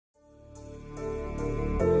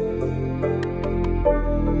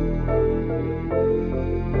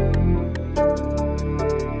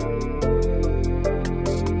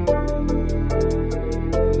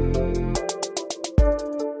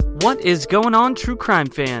What is going on, true crime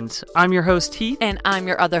fans? I'm your host, Heath. And I'm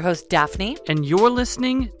your other host, Daphne. And you're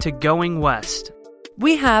listening to Going West.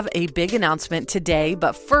 We have a big announcement today,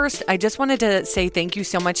 but first, I just wanted to say thank you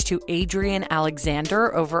so much to Adrian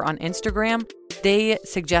Alexander over on Instagram. They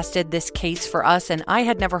suggested this case for us, and I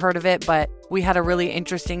had never heard of it, but we had a really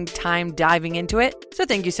interesting time diving into it. So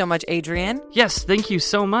thank you so much, Adrian. Yes, thank you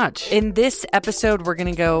so much. In this episode, we're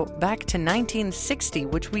going to go back to 1960,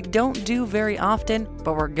 which we don't do very often,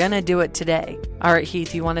 but we're going to do it today. All right,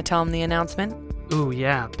 Heath, you want to tell them the announcement? Ooh,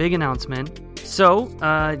 yeah, big announcement. So,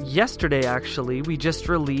 yesterday, actually, we just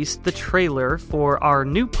released the trailer for our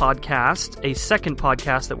new podcast, a second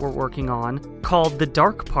podcast that we're working on, called The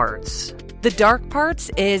Dark Parts. The Dark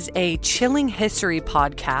Parts is a chilling history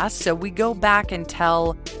podcast, so we go back and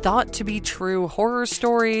tell thought to be true horror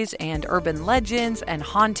stories and urban legends and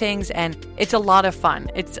hauntings, and it's a lot of fun.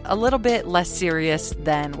 It's a little bit less serious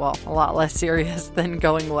than, well, a lot less serious than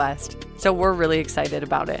Going West. So we're really excited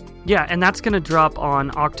about it. Yeah, and that's going to drop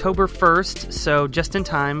on October 1st, so just in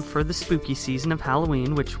time for the spooky season of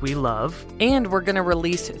Halloween, which we love. And we're going to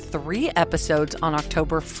release 3 episodes on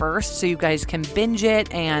October 1st, so you guys can binge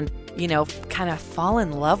it and, you know, kind of fall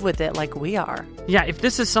in love with it like we are. Yeah, if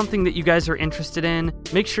this is something that you guys are interested in,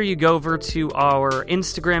 make sure you go over to our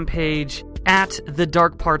Instagram page at The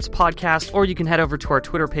Dark Parts Podcast, or you can head over to our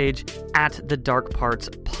Twitter page at The Dark Parts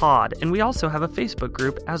Pod. And we also have a Facebook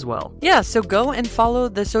group as well. Yeah, so go and follow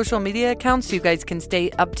the social media accounts so you guys can stay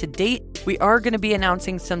up to date. We are going to be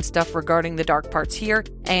announcing some stuff regarding The Dark Parts here,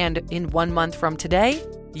 and in 1 month from today,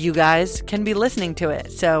 you guys can be listening to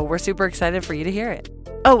it. So we're super excited for you to hear it.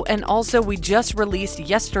 Oh, and also we just released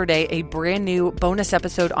yesterday a brand new bonus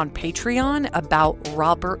episode on Patreon about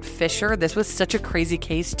Robert Fisher. This was such a crazy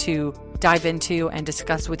case to dive into and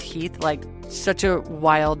discuss with Heath, like such a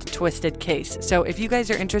wild, twisted case. So if you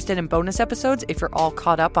guys are interested in bonus episodes, if you're all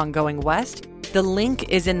caught up on Going West, the link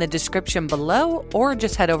is in the description below, or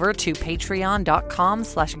just head over to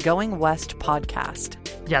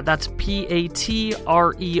patreon.com/goingwestpodcast. Yeah, that's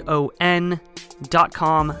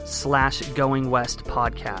patreon.com/Going West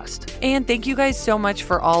Podcast. And thank you guys so much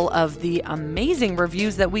for all of the amazing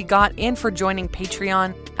reviews that we got and for joining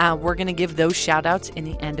Patreon. We're going to give those shout outs in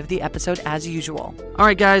the end of the episode as usual. All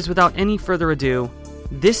right, guys, without any further ado,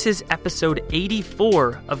 this is episode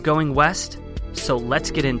 84 of Going West, so let's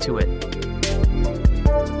get into it.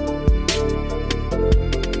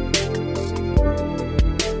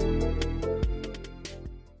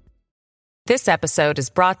 This episode is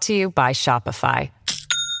brought to you by Shopify.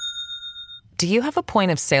 Do you have a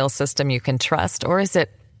point of sale system you can trust, or is it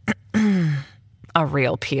a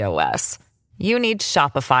real POS? You need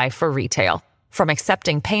Shopify for retail. From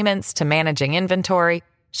accepting payments to managing inventory,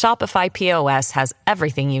 Shopify POS has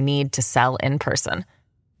everything you need to sell in person.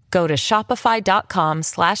 Go to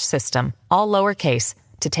shopify.com/system, all lowercase,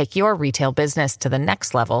 to take your retail business to the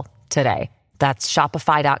next level today. That's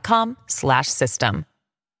shopify.com/system.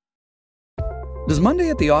 Does Monday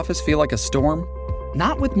at the office feel like a storm?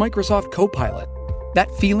 Not with Microsoft Copilot. That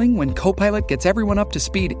feeling when Copilot gets everyone up to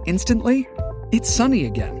speed instantly? It's sunny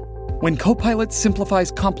again. When Copilot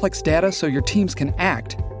simplifies complex data so your teams can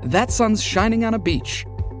act, that sun's shining on a beach.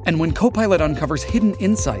 And when Copilot uncovers hidden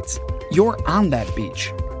insights, you're on that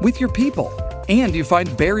beach with your people, and you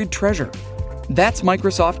find buried treasure. That's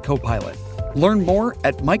Microsoft Copilot. Learn more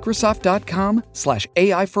at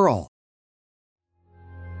Microsoft.com/AI for all.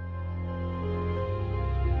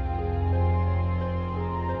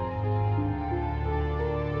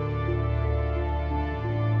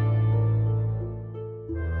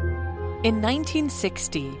 In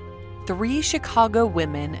 1960, 3 Chicago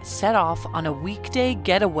women set off on a weekday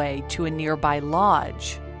getaway to a nearby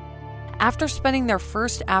lodge. After spending their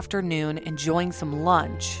first afternoon enjoying some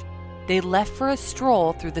lunch, they left for a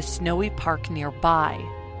stroll through the snowy park nearby,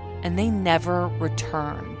 and they never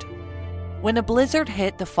returned. When a blizzard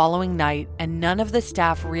hit the following night and none of the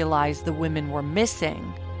staff realized the women were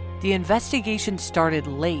missing, the investigation started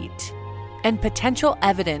late, and potential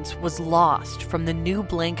evidence was lost from the new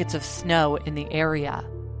blankets of snow in the area.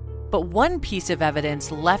 But one piece of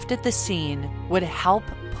evidence left at the scene would help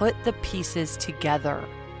put the pieces together.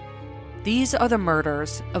 These are the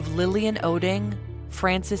murders of Lillian Oding,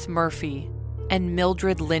 Frances Murphy, and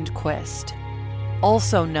Mildred Lindquist,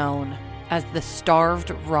 also known as the Starved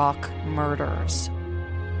Rock Murders.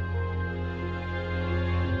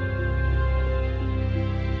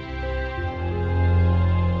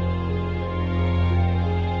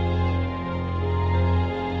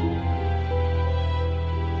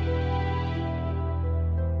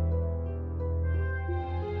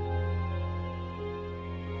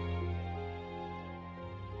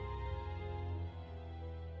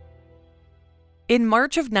 In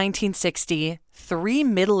March of 1960, 3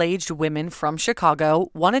 middle-aged women from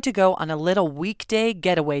Chicago wanted to go on a little weekday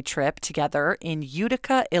getaway trip together in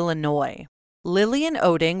Utica, Illinois. Lillian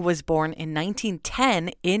Oding was born in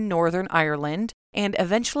 1910 in Northern Ireland and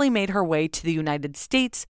eventually made her way to the United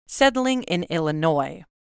States, settling in Illinois.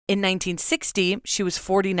 In 1960, she was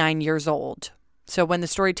 49 years old. So when the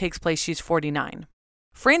story takes place, she's 49.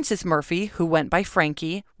 Frances Murphy, who went by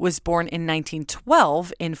Frankie, was born in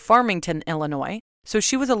 1912 in Farmington, Illinois. So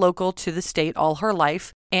she was a local to the state all her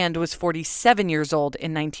life and was 47 years old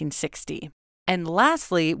in 1960. And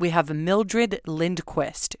lastly, we have Mildred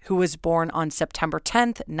Lindquist, who was born on September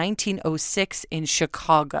 10th, 1906 in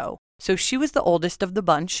Chicago. So she was the oldest of the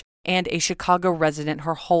bunch and a Chicago resident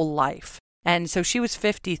her whole life. And so she was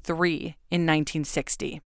 53 in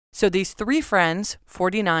 1960. So these 3 friends,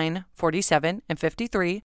 49, 47, and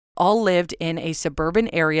 53, all lived in a suburban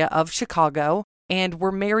area of Chicago and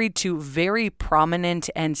were married to very prominent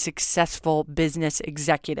and successful business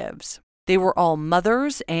executives. They were all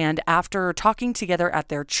mothers, and after talking together at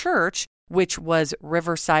their church, which was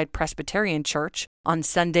Riverside Presbyterian Church, on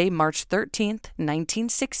Sunday, March 13th,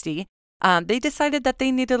 1960, they decided that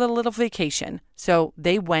they needed a little vacation, so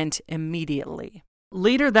they went immediately.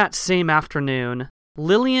 Later that same afternoon,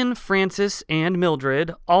 Lillian, Frances, and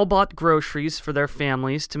Mildred all bought groceries for their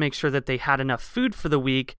families to make sure that they had enough food for the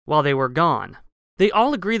week while they were gone. They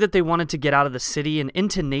all agreed that they wanted to get out of the city and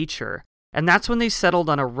into nature, and that's when they settled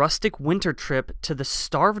on a rustic winter trip to the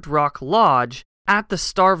Starved Rock Lodge at the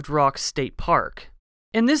Starved Rock State Park.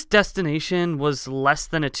 And this destination was less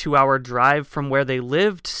than a 2-hour drive from where they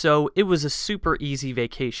lived, so it was a super easy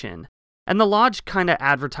vacation. And the lodge kind of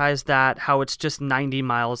advertised that, how it's just 90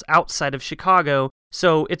 miles outside of Chicago,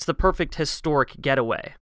 so it's the perfect historic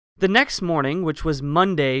getaway. The next morning, which was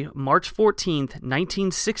Monday, March 14th,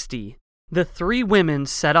 1960, the 3 women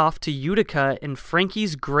set off to Utica in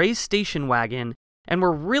Frankie's gray station wagon and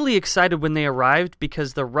were really excited when they arrived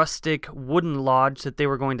because the rustic wooden lodge that they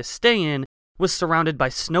were going to stay in was surrounded by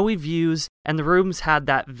snowy views and the rooms had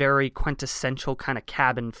that very quintessential kind of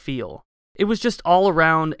cabin feel. It was just all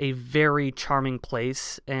around a very charming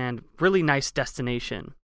place and really nice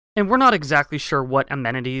destination. And we're not exactly sure what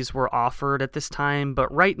amenities were offered at this time, but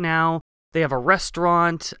right now they have a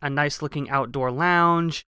restaurant, a nice looking outdoor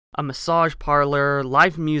lounge, a massage parlor,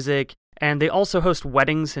 live music, and they also host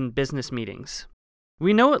weddings and business meetings.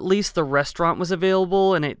 We know at least the restaurant was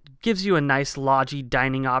available, and it gives you a nice lodgy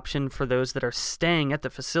dining option for those that are staying at the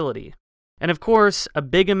facility. And of course, a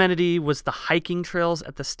big amenity was the hiking trails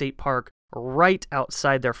at the state park right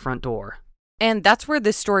outside their front door. And that's where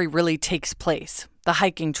this story really takes place, the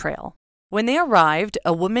hiking trail. When they arrived,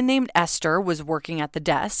 a woman named Esther was working at the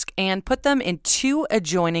desk and put them in 2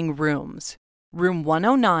 adjoining rooms. Room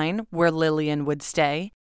 109, where Lillian would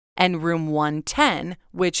stay, and room 110,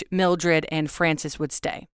 which Mildred and Frances would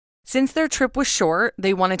stay. Since their trip was short,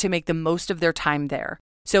 they wanted to make the most of their time there.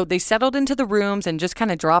 So they settled into the rooms and just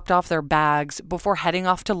kind of dropped off their bags before heading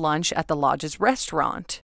off to lunch at the lodge's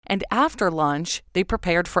restaurant. And after lunch, they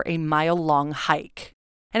prepared for a mile-long hike.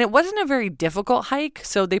 And it wasn't a very difficult hike,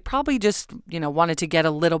 so they probably just, wanted to get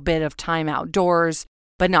a little bit of time outdoors,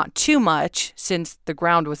 but not too much since the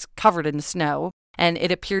ground was covered in snow and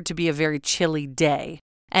it appeared to be a very chilly day.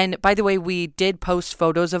 And by the way, we did post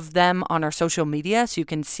photos of them on our social media so you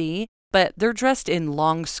can see, but they're dressed in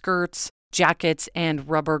long skirts, jackets, and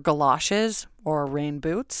rubber galoshes or rain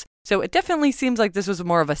boots. So it definitely seems like this was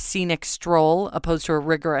more of a scenic stroll opposed to a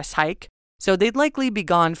rigorous hike. So they'd likely be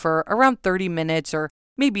gone for around 30 minutes or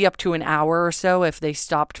maybe up to an hour or so if they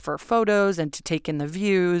stopped for photos and to take in the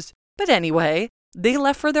views. But anyway, they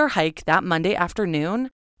left for their hike that Monday afternoon,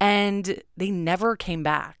 and they never came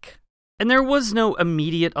back. And there was no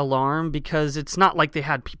immediate alarm because it's not like they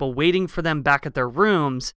had people waiting for them back at their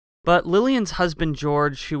rooms, but Lillian's husband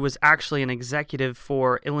George, who was actually an executive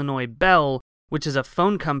for Illinois Bell, which is a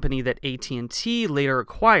phone company that AT&T later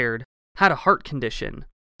acquired, had a heart condition.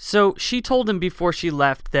 So she told him before she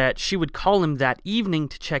left that she would call him that evening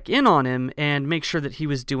to check in on him and make sure that he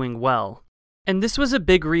was doing well. And this was a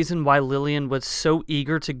big reason why Lillian was so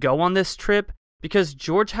eager to go on this trip, because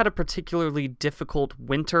George had a particularly difficult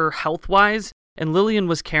winter health-wise, and Lillian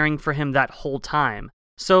was caring for him that whole time.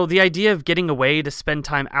 So the idea of getting away to spend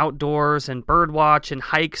time outdoors and birdwatch and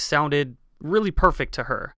hike sounded really perfect to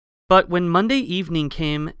her. But when Monday evening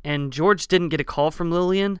came and George didn't get a call from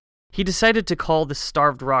Lillian, he decided to call the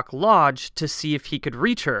Starved Rock Lodge to see if he could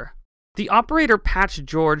reach her. The operator patched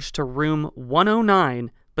George to room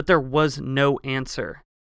 109, but there was no answer.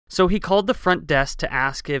 So he called the front desk to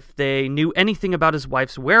ask if they knew anything about his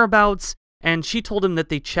wife's whereabouts, and she told him that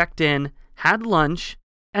they checked in, had lunch,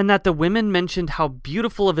 and that the women mentioned how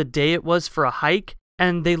beautiful of a day it was for a hike,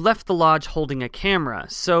 and they left the lodge holding a camera,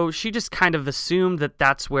 so she just kind of assumed that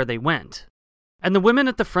that's where they went. And the women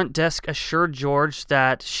at the front desk assured George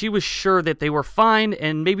that she was sure that they were fine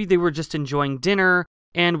and maybe they were just enjoying dinner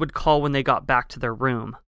and would call when they got back to their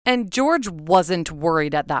room. And George wasn't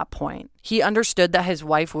worried at that point. He understood that his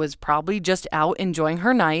wife was probably just out enjoying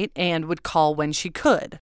her night and would call when she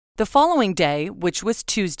could. The following day, which was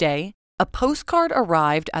Tuesday, a postcard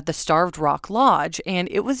arrived at the Starved Rock Lodge, and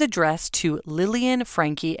it was addressed to Lillian,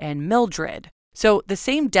 Frankie, and Mildred. So the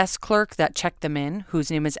same desk clerk that checked them in, whose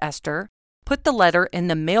name is Esther, put the letter in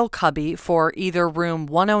the mail cubby for either room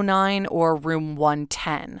 109 or room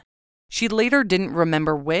 110. She later didn't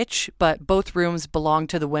remember which, but both rooms belonged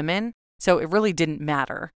to the women, so it really didn't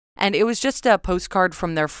matter. And it was just a postcard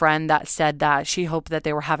from their friend that said that she hoped that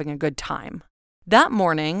they were having a good time. That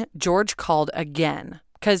morning, George called again,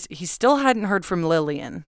 because he still hadn't heard from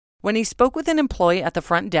Lillian. When he spoke with an employee at the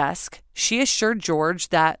front desk, she assured George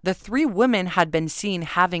that the 3 women had been seen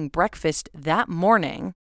having breakfast that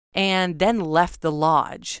morning and then left the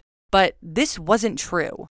lodge. But this wasn't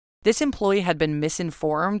true. This employee had been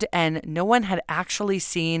misinformed, and no one had actually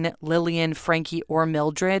seen Lillian, Frankie, or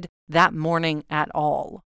Mildred that morning at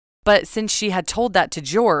all. But since she had told that to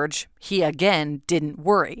George, he again didn't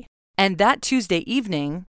worry. And that Tuesday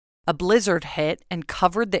evening, a blizzard hit and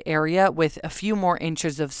covered the area with a few more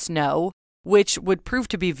inches of snow, which would prove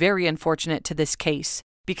to be very unfortunate to this case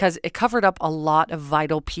because it covered up a lot of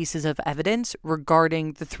vital pieces of evidence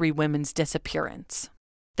regarding the 3 women's disappearance.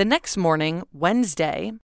 The next morning,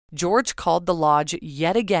 Wednesday, George called the lodge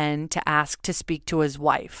yet again to ask to speak to his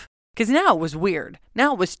wife. Because now it was weird.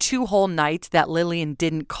 Now it was 2 whole nights that Lillian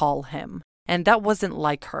didn't call him, and that wasn't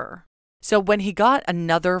like her. So when he got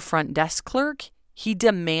another front desk clerk, he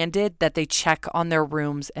demanded that they check on their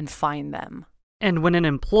rooms and find them. And when an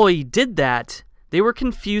employee did that, they were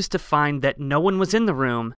confused to find that no one was in the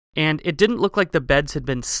room, and it didn't look like the beds had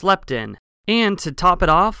been slept in. And to top it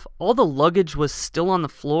off, all the luggage was still on the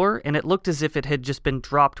floor, and it looked as if it had just been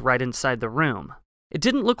dropped right inside the room. It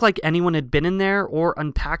didn't look like anyone had been in there or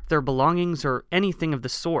unpacked their belongings or anything of the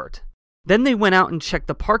sort. Then they went out and checked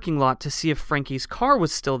the parking lot to see if Frankie's car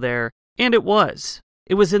was still there, and it was.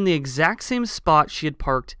 It was in the exact same spot she had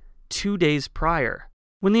parked 2 days prior.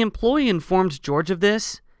 When the employee informed George of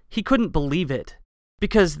this, he couldn't believe it,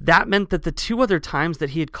 because that meant that the 2 other times that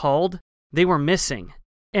he had called, they were missing.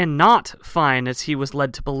 And not fine as he was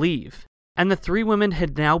led to believe. And the 3 women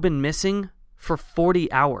had now been missing for 40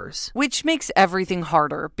 hours. Which makes everything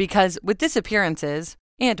harder because with disappearances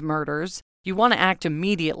and murders, you want to act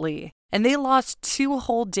immediately. And they lost 2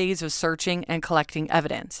 whole days of searching and collecting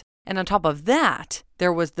evidence. And on top of that,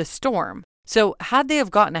 there was the storm. So had they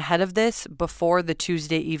have gotten ahead of this before the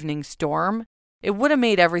Tuesday evening storm, it would have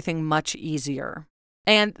made everything much easier.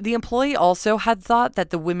 And the employee also had thought that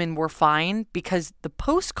the women were fine because the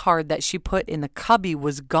postcard that she put in the cubby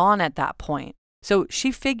was gone at that point. So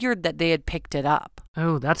she figured that they had picked it up.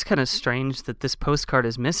 Oh, that's kind of strange that this postcard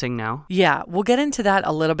is missing now. Yeah, we'll get into that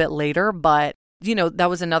a little bit later, but, that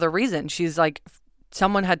was another reason. She's like,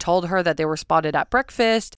 someone had told her that they were spotted at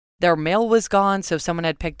breakfast, their mail was gone, so someone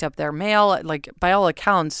had picked up their mail. Like, by all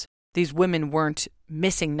accounts, these women weren't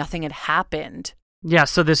missing, nothing had happened. Yeah,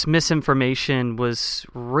 so this misinformation was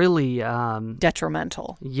really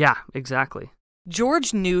detrimental. Yeah, exactly.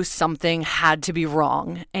 George knew something had to be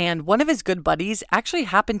wrong, and one of his good buddies actually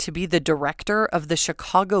happened to be the director of the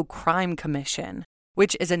Chicago Crime Commission,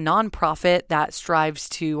 which is a nonprofit that strives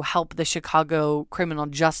to help the Chicago criminal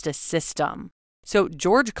justice system. So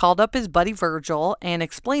George called up his buddy Virgil and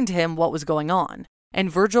explained to him what was going on.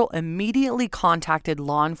 And Virgil immediately contacted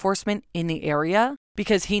law enforcement in the area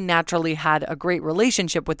because he naturally had a great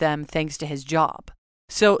relationship with them thanks to his job.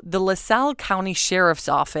 So the LaSalle County Sheriff's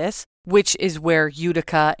Office, which is where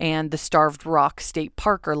Utica and the Starved Rock State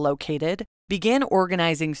Park are located, began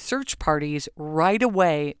organizing search parties right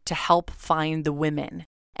away to help find the women.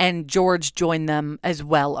 And George joined them as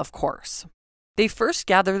well, of course. They first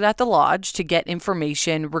gathered at the lodge to get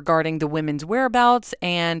information regarding the women's whereabouts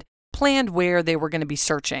and planned where they were going to be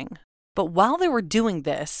searching. But while they were doing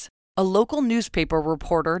this, a local newspaper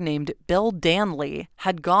reporter named Bill Danley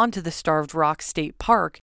had gone to the Starved Rock State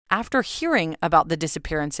Park after hearing about the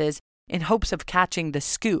disappearances in hopes of catching the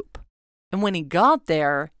scoop. And when he got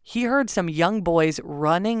there, he heard some young boys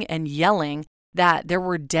running and yelling that there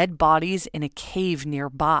were dead bodies in a cave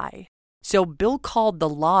nearby. So Bill called the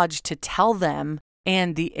lodge to tell them,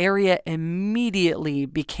 and the area immediately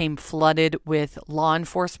became flooded with law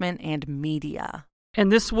enforcement and media.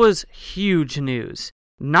 And this was huge news,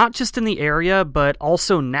 not just in the area, but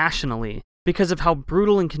also nationally. because of how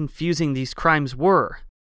brutal and confusing these crimes were.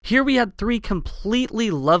 Here we had 3 completely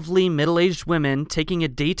lovely middle-aged women taking a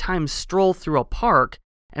daytime stroll through a park,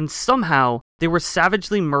 and somehow they were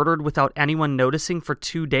savagely murdered without anyone noticing for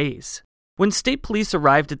 2 days. When state police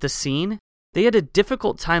arrived at the scene, they had a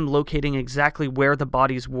difficult time locating exactly where the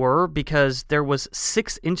bodies were because there was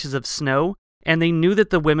 6 inches of snow, and they knew that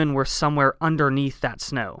the women were somewhere underneath that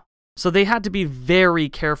snow. So they had to be very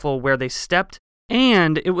careful where they stepped,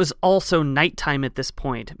 and it was also nighttime at this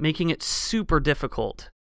point, making it super difficult.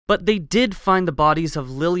 But they did find the bodies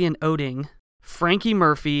of Lillian Oding, Frankie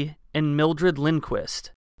Murphy, and Mildred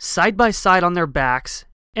Lindquist, side by side on their backs,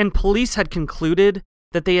 and police had concluded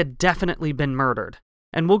that they had definitely been murdered.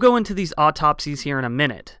 And we'll go into these autopsies here in a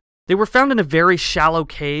minute. They were found in a very shallow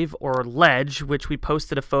cave or ledge, which we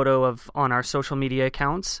posted a photo of on our social media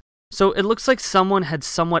accounts. So it looks like someone had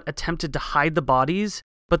somewhat attempted to hide the bodies,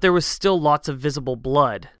 but there was still lots of visible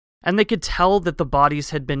blood. And they could tell that the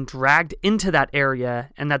bodies had been dragged into that area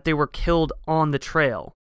and that they were killed on the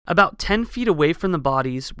trail. About 10 feet away from the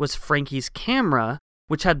bodies was Frankie's camera,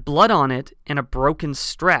 which had blood on it and a broken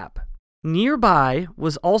strap. Nearby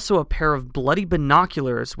was also a pair of bloody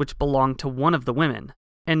binoculars which belonged to one of the women.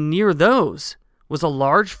 And near those was a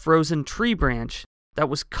large frozen tree branch that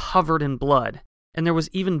was covered in blood, and there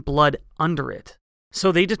was even blood under it.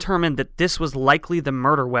 So they determined that this was likely the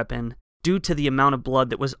murder weapon due to the amount of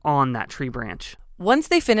blood that was on that tree branch. Once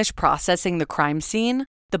they finished processing the crime scene,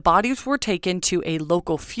 the bodies were taken to a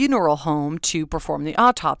local funeral home to perform the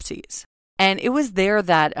autopsies. And it was there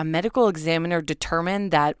that a medical examiner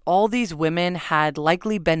determined that all these women had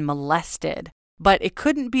likely been molested, but it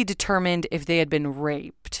couldn't be determined if they had been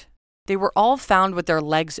raped. They were all found with their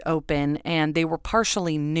legs open and they were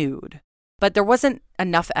partially nude. But there wasn't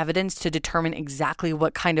enough evidence to determine exactly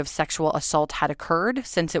what kind of sexual assault had occurred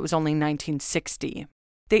since it was only 1960.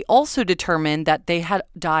 They also determined that they had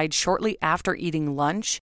died shortly after eating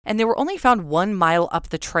lunch, and they were only found 1 mile up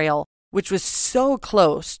the trail, which was so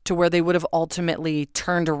close to where they would have ultimately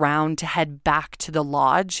turned around to head back to the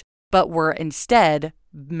lodge, but were instead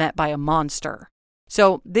met by a monster.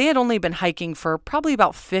 So they had only been hiking for probably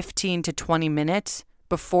about 15 to 20 minutes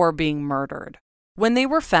before being murdered. When they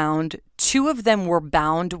were found, 2 of them were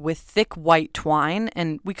bound with thick white twine,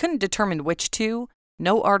 and we couldn't determine which 2.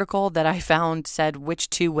 No article that I found said which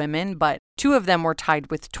 2 women, but 2 of them were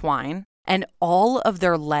tied with twine, and all of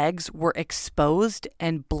their legs were exposed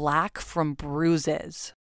and black from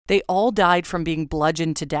bruises. They all died from being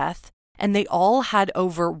bludgeoned to death, and they all had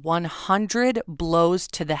over 100 blows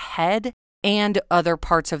to the head and other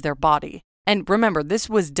parts of their body. And remember, this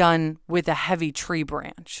was done with a heavy tree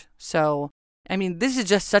branch. So, I mean, this is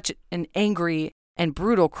just such an angry and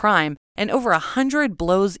brutal crime. And over 100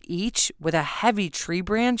 blows each with a heavy tree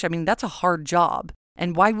branch, I mean, that's a hard job.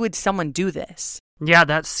 And why would someone do this? Yeah,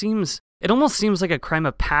 it almost seems like a crime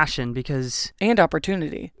of passion because... And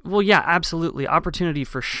opportunity. Well, yeah, absolutely. Opportunity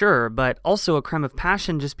for sure, but also a crime of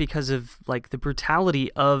passion just because of, like, the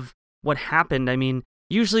brutality of what happened. I mean,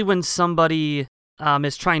 usually when somebody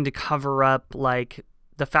is trying to cover up, like,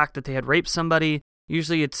 the fact that they had raped somebody,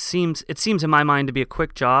 usually it seems in my mind to be a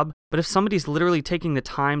quick job. But if somebody's literally taking the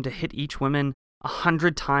time to hit each woman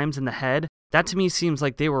 100 times in the head, that to me seems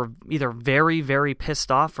like they were either very, very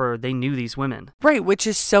pissed off or they knew these women. Right, which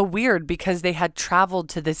is so weird because they had traveled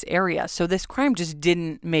to this area. So this crime just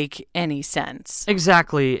didn't make any sense.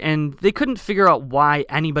 Exactly, and they couldn't figure out why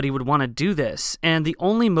anybody would want to do this. And the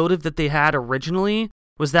only motive that they had originally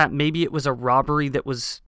was that maybe it was a robbery that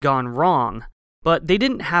was gone wrong. But they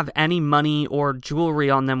didn't have any money or jewelry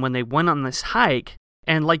on them when they went on this hike.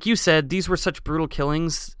 And like you said, these were such brutal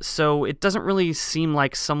killings, so it doesn't really seem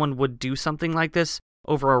like someone would do something like this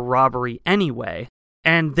over a robbery anyway.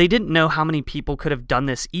 And they didn't know how many people could have done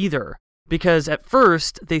this either, because at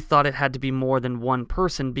first they thought it had to be more than one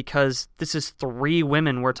person because this is 3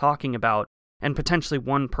 women we're talking about, and potentially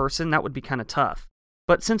one person, that would be kind of tough.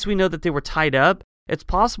 But since we know that they were tied up, it's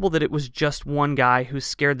possible that it was just one guy who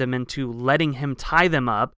scared them into letting him tie them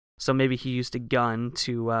up, so maybe he used a gun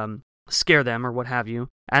to scare them or what have you,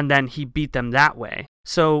 and then he beat them that way.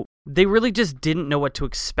 So they really just didn't know what to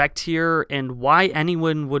expect here and why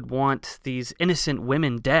anyone would want these innocent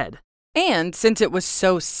women dead. And since it was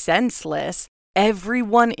so senseless,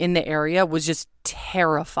 everyone in the area was just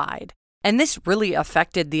terrified. And this really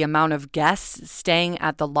affected the amount of guests staying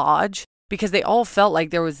at the lodge because they all felt like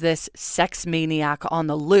there was this sex maniac on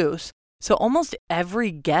the loose. So almost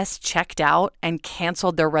every guest checked out and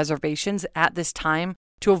canceled their reservations at this time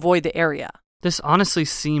to avoid the area. This honestly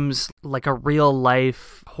seems like a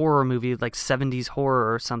real-life horror movie, like 70s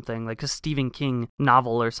horror or something, like a Stephen King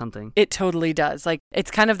novel or something. It totally does. Like,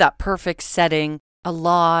 it's kind of that perfect setting. A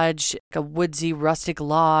lodge, a woodsy, rustic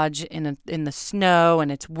lodge in the snow,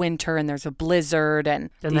 and it's winter, and there's a blizzard,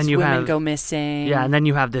 and these women go missing. Yeah, and then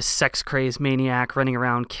you have this sex-crazed maniac running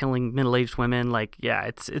around killing middle-aged women. Like, yeah,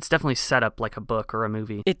 it's definitely set up like a book or a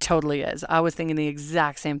movie. It totally is. I was thinking the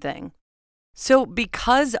exact same thing. So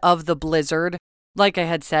because of the blizzard, like I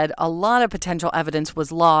had said, a lot of potential evidence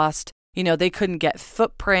was lost. You know, they couldn't get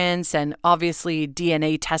footprints, and obviously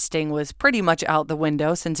DNA testing was pretty much out the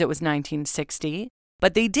window since it was 1960.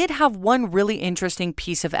 But they did have one really interesting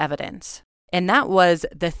piece of evidence, and that was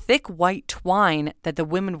the thick white twine that the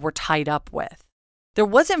women were tied up with. There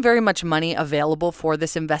wasn't very much money available for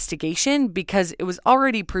this investigation because it was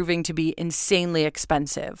already proving to be insanely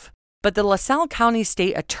expensive. But the LaSalle County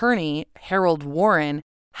State Attorney, Harold Warren,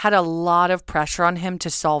 had a lot of pressure on him to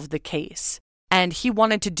solve the case. And he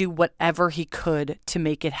wanted to do whatever he could to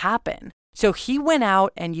make it happen. So he went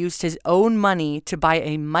out and used his own money to buy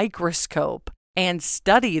a microscope and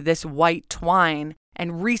study this white twine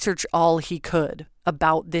and research all he could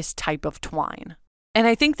about this type of twine. And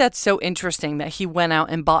I think that's so interesting that he went out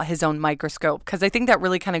and bought his own microscope, because I think that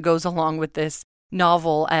really kind of goes along with this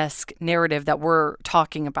novel-esque narrative that we're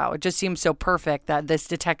talking about. It just seems so perfect that this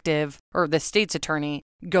detective or the state's attorney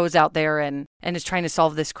goes out there and is trying to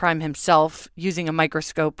solve this crime himself using a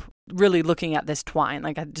microscope, really looking at this twine.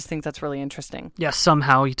 Like, I just think that's really interesting. Yeah,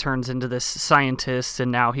 somehow he turns into this scientist,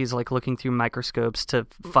 and now he's like looking through microscopes to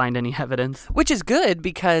find any evidence. Which is good,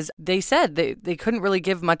 because they said they couldn't really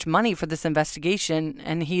give much money for this investigation,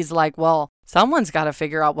 and he's like, well, someone's got to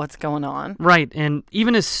figure out what's going on. Right, and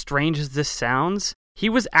even as strange as this sounds, he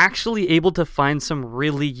was actually able to find some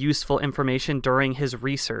really useful information during his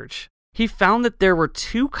research. He found that there were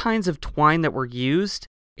two kinds of twine that were used,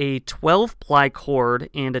 a 12-ply cord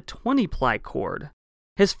and a 20-ply cord.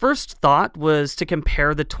 His first thought was to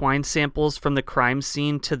compare the twine samples from the crime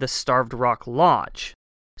scene to the Starved Rock Lodge.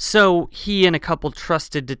 So he and a couple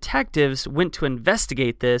trusted detectives went to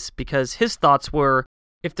investigate this because his thoughts were,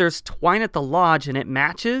 if there's twine at the lodge and it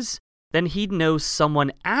matches, then he'd know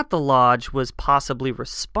someone at the lodge was possibly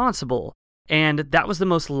responsible, and that was the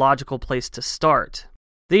most logical place to start.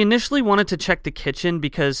 They initially wanted to check the kitchen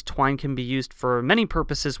because twine can be used for many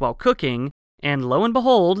purposes while cooking, and lo and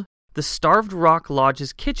behold, the Starved Rock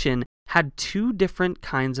Lodge's kitchen had two different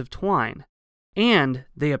kinds of twine, and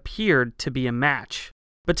they appeared to be a match.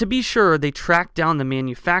 But to be sure, they tracked down the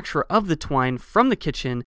manufacturer of the twine from the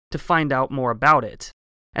kitchen to find out more about it,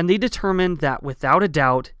 and they determined that without a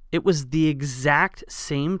doubt, it was the exact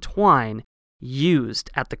same twine used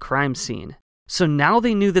at the crime scene. So now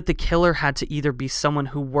they knew that the killer had to either be someone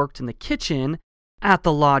who worked in the kitchen, at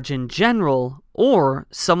the lodge in general, or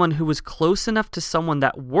someone who was close enough to someone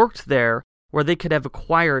that worked there where they could have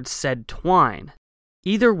acquired said twine.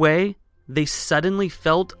 Either way, they suddenly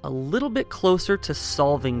felt a little bit closer to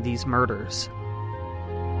solving these murders.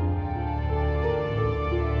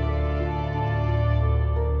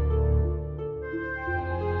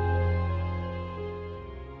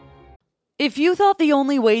 If you thought the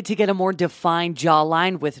only way to get a more defined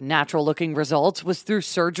jawline with natural-looking results was through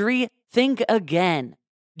surgery, think again.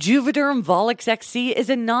 Juvederm Volux XC is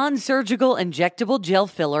a non-surgical injectable gel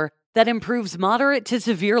filler that improves moderate to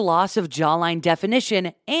severe loss of jawline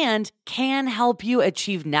definition and can help you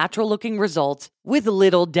achieve natural-looking results with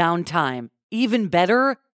little downtime. Even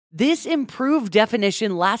better, this improved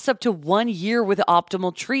definition lasts up to 1 year with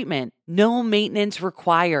optimal treatment. No maintenance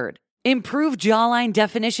required. Improve jawline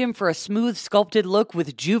definition for a smooth, sculpted look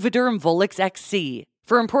with Juvederm Volux XC.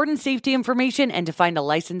 For important safety information and to find a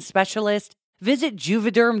licensed specialist, visit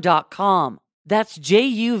Juvederm.com. That's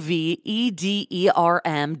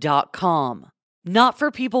JUVEDERM.com. Not for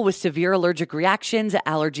people with severe allergic reactions,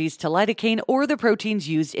 allergies to lidocaine, or the proteins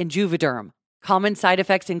used in Juvederm. Common side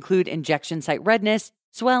effects include injection site redness,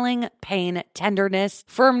 swelling, pain, tenderness,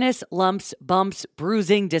 firmness, lumps, bumps,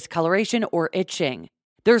 bruising, discoloration, or itching.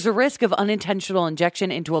 There's a risk of unintentional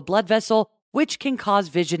injection into a blood vessel, which can cause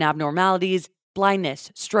vision abnormalities,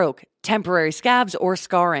 blindness, stroke, temporary scabs, or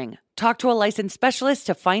scarring. Talk to a licensed specialist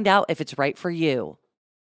to find out if it's right for you.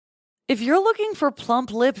 If you're looking for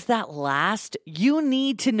plump lips that last, you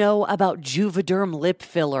need to know about Juvederm lip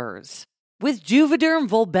fillers. With Juvederm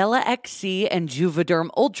Volbella XC and Juvederm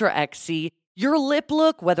Ultra XC, your lip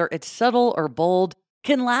look, whether it's subtle or bold,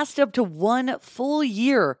 can last up to 1 full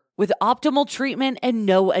year with optimal treatment and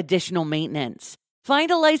no additional maintenance.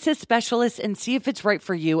 Find a licensed specialist and see if it's right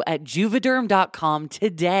for you at Juvederm.com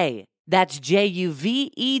today. That's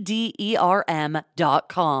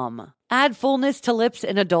JUVEDERM.com. Add fullness to lips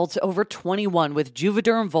in adults over 21 with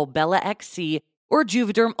Juvederm Volbella XC or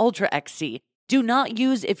Juvederm Ultra XC. Do not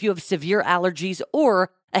use if you have severe allergies or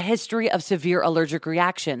a history of severe allergic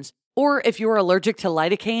reactions, or if you are allergic to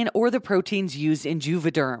lidocaine or the proteins used in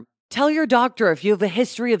Juvederm. Tell your doctor if you have a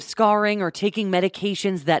history of scarring or taking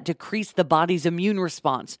medications that decrease the body's immune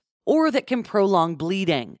response or that can prolong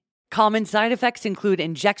bleeding. Common side effects include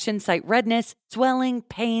injection site redness, swelling,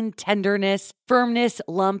 pain, tenderness, firmness,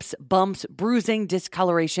 lumps, bumps, bruising,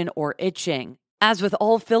 discoloration, or itching. As with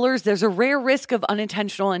all fillers, there's a rare risk of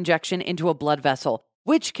unintentional injection into a blood vessel,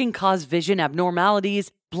 which can cause vision abnormalities,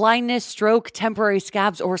 blindness, stroke, temporary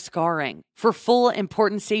scabs, or scarring. For full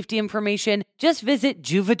important safety information, just visit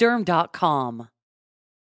Juvederm.com.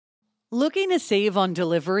 Looking to save on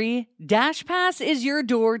delivery? DashPass is your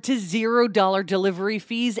door to $0 delivery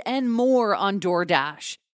fees and more on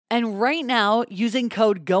DoorDash. And right now, using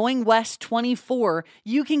code GOINGWEST24,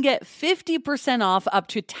 you can get 50% off up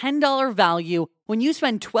to $10 value when you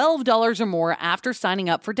spend $12 or more after signing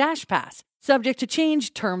up for DashPass. Subject to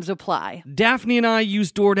change, terms apply. Daphne and I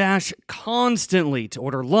use DoorDash constantly to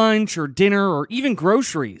order lunch or dinner or even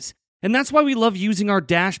groceries. And that's why we love using our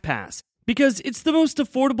Dash Pass, because it's the most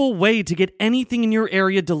affordable way to get anything in your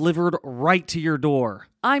area delivered right to your door.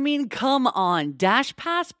 I mean, come on.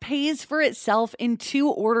 DashPass pays for itself in 2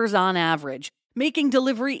 orders on average, making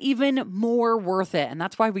delivery even more worth it. And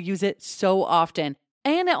that's why we use it so often.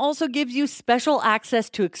 And it also gives you special access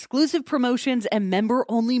to exclusive promotions and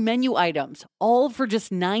member-only menu items, all for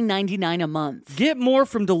just $9.99 a month. Get more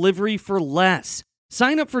from delivery for less.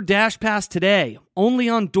 Sign up for Dash Pass today, only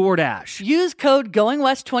on DoorDash. Use code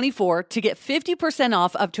GOINGWEST24 to get 50%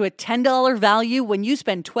 off up to a $10 value when you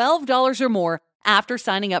spend $12 or more after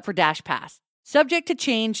signing up for Dash Pass. Subject to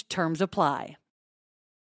change, terms apply.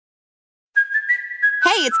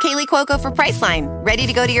 Hey, it's Kaylee Cuoco for Priceline. Ready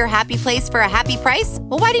to go to your happy place for a happy price?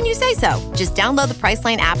 Well, why didn't you say so? Just download the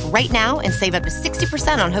Priceline app right now and save up to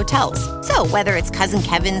 60% on hotels. So whether it's Cousin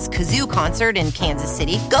Kevin's Kazoo Concert in Kansas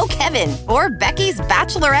City, go Kevin, or Becky's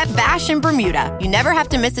Bachelorette Bash in Bermuda, you never have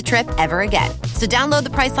to miss a trip ever again. So download the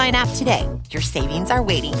Priceline app today. Your savings are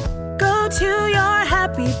waiting. Go to your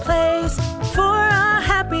happy place for a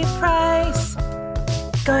happy price.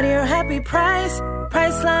 Go to your happy price,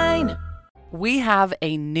 Priceline. We have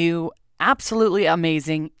a new, absolutely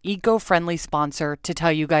amazing, eco-friendly sponsor to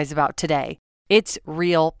tell you guys about today. It's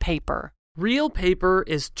Real Paper. Real Paper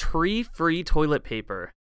is tree-free toilet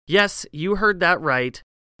paper. Yes, you heard that right.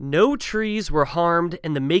 No trees were harmed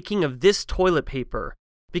in the making of this toilet paper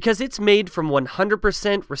because it's made from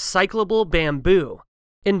 100% recyclable bamboo.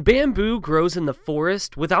 And bamboo grows in the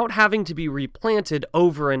forest without having to be replanted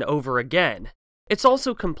over and over again. It's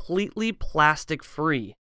also completely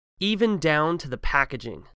plastic-free, even down to the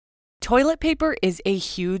packaging. Toilet paper is a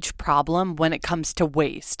huge problem when it comes to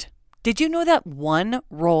waste. Did you know that 1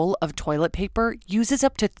 roll of toilet paper uses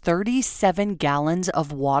up to 37 gallons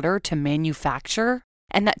of water to manufacture?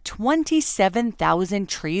 And that 27,000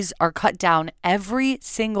 trees are cut down every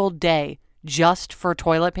single day just for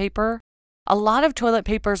toilet paper? A lot of toilet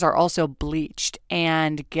papers are also bleached,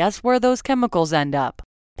 and guess where those chemicals end up?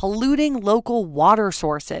 Polluting local water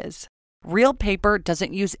sources. Real Paper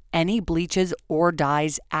doesn't use any bleaches or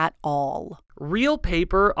dyes at all. Real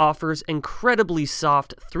Paper offers incredibly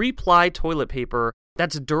soft 3-ply toilet paper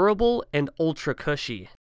that's durable and ultra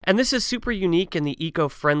cushy. And this is super unique in the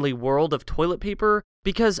eco-friendly world of toilet paper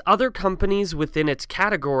because other companies within its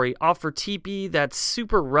category offer TP that's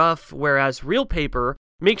super rough, whereas Real Paper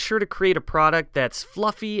makes sure to create a product that's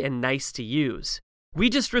fluffy and nice to use. We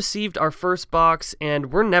just received our first box,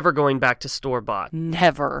 and we're never going back to store-bought.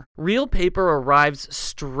 Never. Real Paper arrives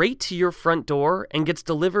straight to your front door and gets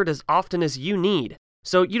delivered as often as you need,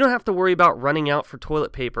 so you don't have to worry about running out for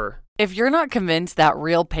toilet paper. If you're not convinced that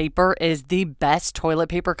Real Paper is the best toilet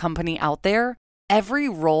paper company out there, every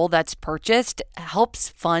roll that's purchased helps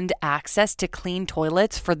fund access to clean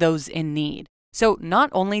toilets for those in need. So not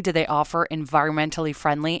only do they offer environmentally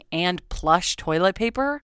friendly and plush toilet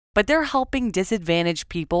paper, but they're helping disadvantaged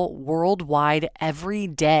people worldwide every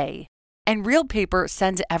day. And Real Paper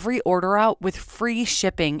sends every order out with free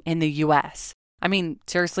shipping in the US. I mean,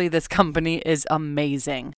 seriously, this company is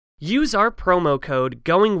amazing. Use our promo code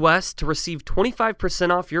GOINGWEST to receive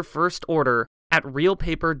 25% off your first order at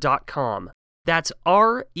realpaper.com. That's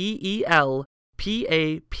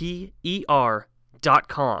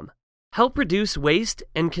REELPAPER.com. Help reduce waste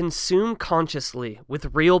and consume consciously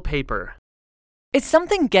with Real Paper. Is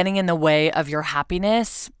something getting in the way of your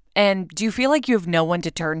happiness? And do you feel like you have no one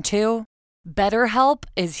to turn to? BetterHelp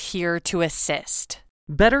is here to assist.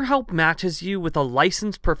 BetterHelp matches you with a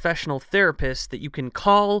licensed professional therapist that you can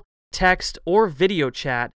call, text, or video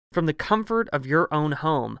chat from the comfort of your own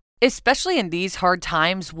home. Especially in these hard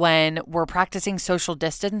times when we're practicing social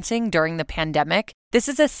distancing during the pandemic, this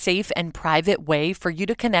is a safe and private way for you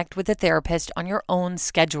to connect with a therapist on your own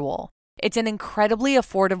schedule. It's an incredibly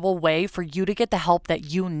affordable way for you to get the help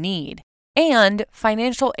that you need. And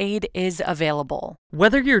financial aid is available.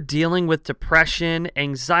 Whether you're dealing with depression,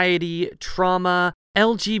 anxiety, trauma,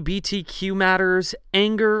 LGBTQ matters,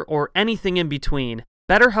 anger, or anything in between,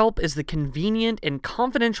 BetterHelp is the convenient and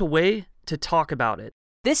confidential way to talk about it.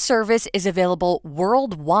 This service is available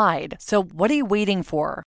worldwide, so what are you waiting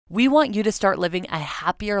for? We want you to start living a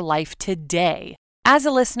happier life today. As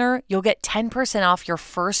a listener, you'll get 10% off your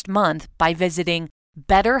first month by visiting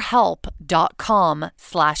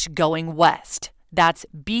betterhelp.com/goingwest. That's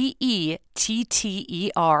BETTER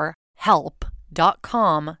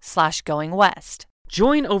help.com/goingwest.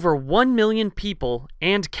 Join over 1 million people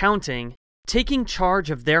and counting, taking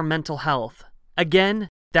charge of their mental health. Again,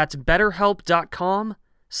 that's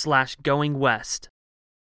betterhelp.com/goingwest.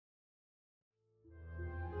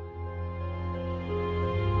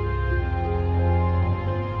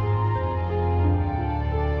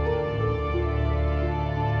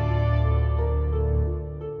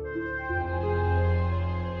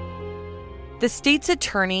 The state's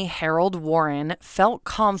attorney, Harold Warren, felt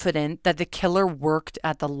confident that the killer worked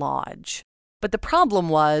at the lodge. But the problem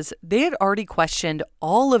was they had already questioned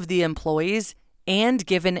all of the employees and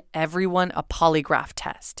given everyone a polygraph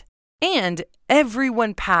test. And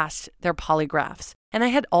everyone passed their polygraphs. And I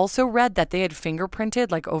had also read that they had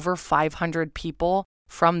fingerprinted like over 500 people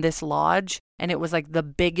from this lodge. And it was like the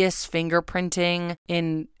biggest fingerprinting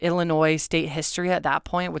in Illinois state history at that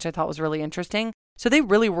point, which I thought was really interesting. So they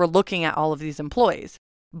really were looking at all of these employees,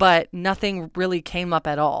 but nothing really came up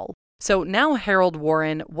at all. So now Harold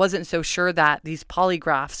Warren wasn't so sure that these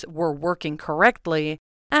polygraphs were working correctly,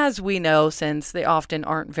 as we know, since they often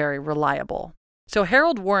aren't very reliable. So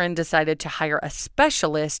Harold Warren decided to hire a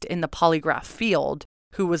specialist in the polygraph field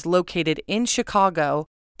who was located in Chicago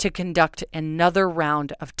to conduct another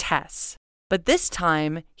round of tests. But this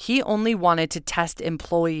time, he only wanted to test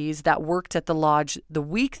employees that worked at the lodge the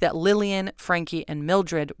week that Lillian, Frankie, and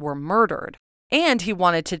Mildred were murdered. And he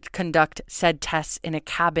wanted to conduct said tests in a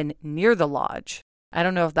cabin near the lodge. I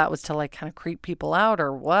don't know if that was to like kind of creep people out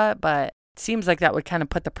or what, but it seems like that would kind of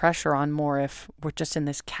put the pressure on more if we're just in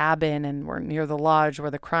this cabin and we're near the lodge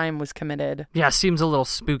where the crime was committed. Yeah, seems a little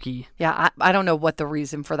spooky. Yeah, I don't know what the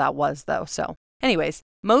reason for that was, though. So anyways,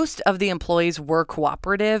 most of the employees were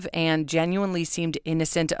cooperative and genuinely seemed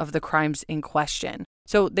innocent of the crimes in question.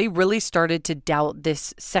 So they really started to doubt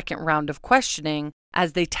this second round of questioning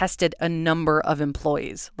as they tested a number of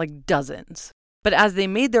employees, like dozens. But as they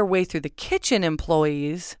made their way through the kitchen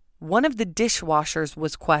employees, one of the dishwashers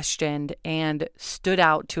was questioned and stood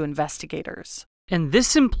out to investigators. And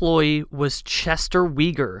this employee was Chester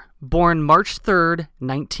Weger, born March 3rd,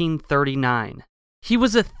 1939. He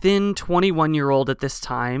was a thin 21-year-old at this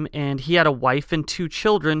time, and he had a wife and 2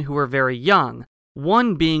 children who were very young,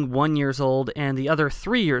 one being 1 year old and the other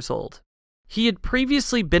 3 years old. He had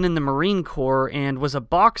previously been in the Marine Corps and was a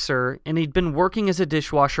boxer, and he'd been working as a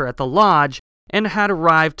dishwasher at the lodge and had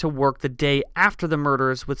arrived to work the day after the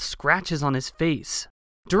murders with scratches on his face.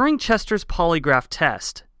 During Chester's polygraph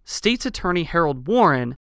test, State's Attorney Harold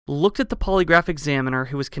Warren looked at the polygraph examiner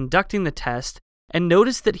who was conducting the test and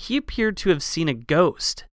noticed that he appeared to have seen a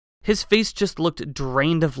ghost. His face just looked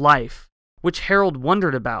drained of life, which Harold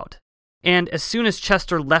wondered about. And as soon as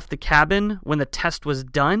Chester left the cabin when the test was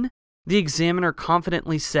done, the examiner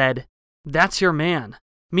confidently said, "That's your man,"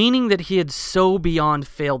 meaning that he had so beyond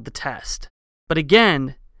failed the test. But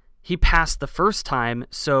again, he passed the first time,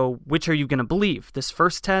 so which are you going to believe, this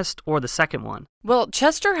first test or the second one? Well,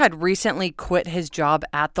 Chester had recently quit his job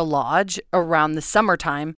at the lodge around the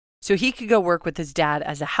summertime, so he could go work with his dad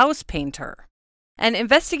as a house painter. And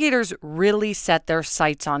investigators really set their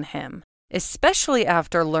sights on him, especially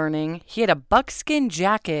after learning he had a buckskin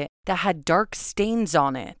jacket that had dark stains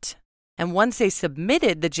on it. And once they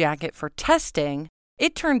submitted the jacket for testing,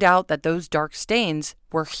 it turned out that those dark stains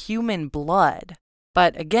were human blood.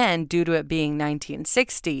 But again, due to it being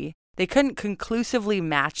 1960, they couldn't conclusively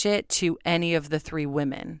match it to any of the 3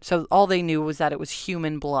 women. So all they knew was that it was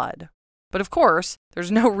human blood. But of course,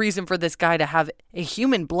 there's no reason for this guy to have a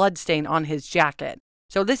human blood stain on his jacket.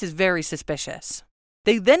 So this is very suspicious.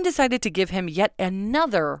 They then decided to give him yet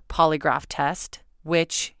another polygraph test,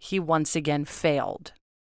 which he once again failed.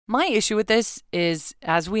 My issue with this is,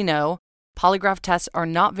 as we know, polygraph tests are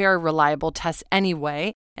not very reliable tests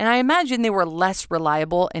anyway, and I imagine they were less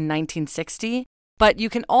reliable in 1960 But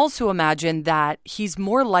you can also imagine that he's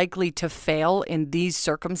more likely to fail in these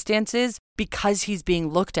circumstances because he's being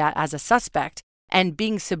looked at as a suspect and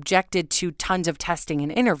being subjected to tons of testing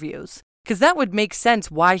and interviews. Because that would make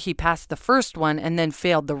sense why he passed the first one and then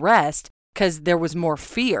failed the rest, because there was more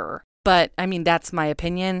fear. But, I mean, that's my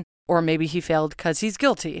opinion. Or maybe he failed because he's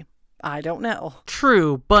guilty. I don't know.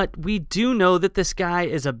 True, but we do know that this guy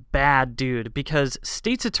is a bad dude because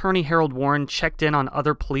State's Attorney Harold Warren checked in on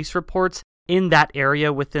other police reports in that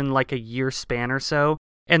area within like a year span or so.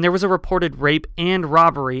 And there was a reported rape and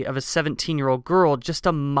robbery of a 17-year-old girl just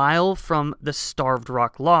a mile from the Starved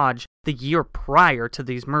Rock Lodge the year prior to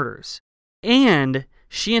these murders. And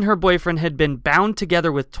she and her boyfriend had been bound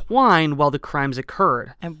together with twine while the crimes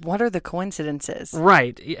occurred. And what are the coincidences?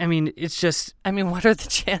 Right. I mean, it's just... what are the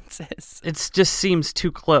chances? It just seems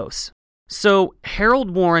too close. So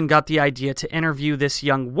Harold Warren got the idea to interview this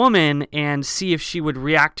young woman and see if she would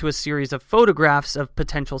react to a series of photographs of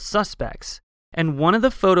potential suspects. And one of the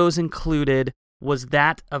photos included was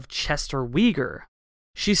that of Chester Weger.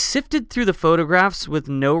 She sifted through the photographs with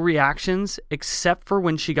no reactions except for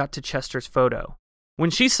when she got to Chester's photo.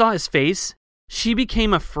 When she saw his face, she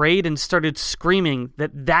became afraid and started screaming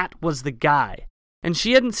that that was the guy. And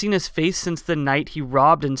she hadn't seen his face since the night he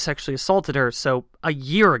robbed and sexually assaulted her, so a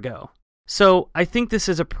year ago. So I think this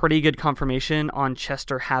is a pretty good confirmation on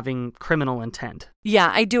Chester having criminal intent. Yeah,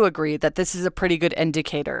 I do agree that this is a pretty good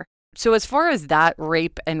indicator. So as far as that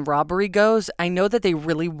rape and robbery goes, I know that they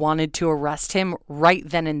really wanted to arrest him right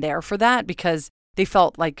then and there for that because they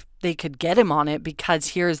felt like they could get him on it because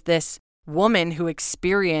here's this woman who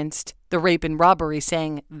experienced the rape and robbery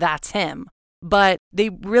saying that's him. But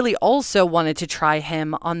they really also wanted to try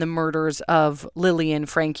him on the murders of Lillian,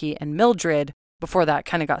 Frankie, and Mildred before that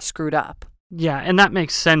kind of got screwed up. Yeah, and that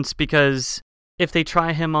makes sense because if they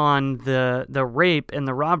try him on the rape and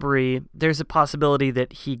the robbery, there's a possibility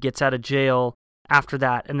that he gets out of jail after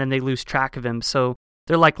that and then they lose track of him. So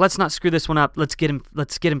they're like, let's not screw this one up. Let's get him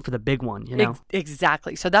for the big one, you know?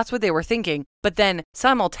 Exactly. So that's what they were thinking. But then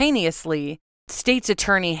simultaneously, State's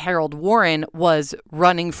Attorney Harold Warren was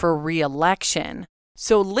running for re-election.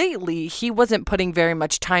 So lately, he wasn't putting very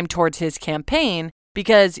much time towards his campaign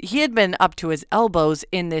because he had been up to his elbows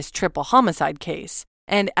in this triple homicide case.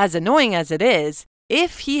 And as annoying as it is,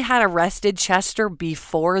 if he had arrested Chester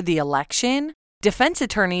before the election, defense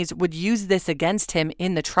attorneys would use this against him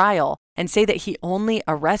in the trial and say that he only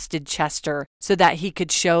arrested Chester so that he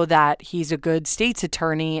could show that he's a good state's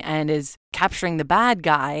attorney and is capturing the bad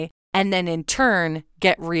guy, and then in turn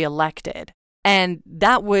get reelected. And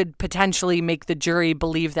that would potentially make the jury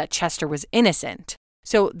believe that Chester was innocent.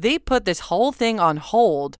 So they put this whole thing on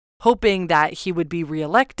hold, hoping that he would be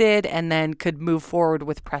reelected and then could move forward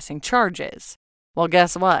with pressing charges. Well,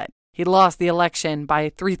 guess what? He lost the election by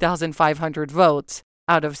 3,500 votes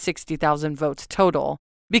out of 60,000 votes total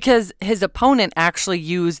because his opponent actually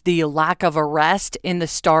used the lack of arrest in the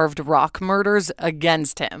Starved Rock murders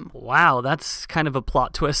against him. Wow, that's kind of a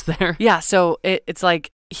plot twist there. Yeah, so it's like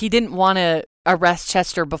he didn't want to arrest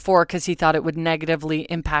Chester before because he thought it would negatively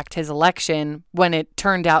impact his election when it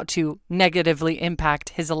turned out to negatively impact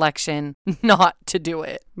his election not to do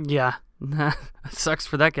it. Yeah, sucks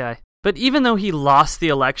for that guy. But even though he lost the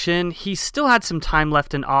election, he still had some time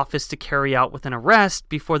left in office to carry out with an arrest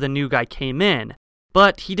before the new guy came in.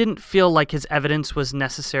 But he didn't feel like his evidence was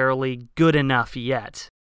necessarily good enough yet.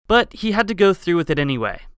 But he had to go through with it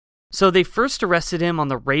anyway. So they first arrested him on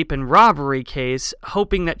the rape and robbery case,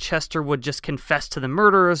 hoping that Chester would just confess to the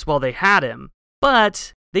murders while they had him.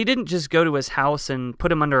 But they didn't just go to his house and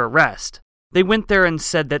put him under arrest. They went there and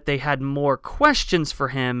said that they had more questions for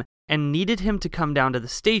him and needed him to come down to the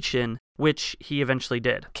station, which he eventually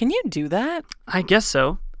did. Can you do that? I guess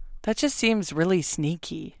so. That just seems really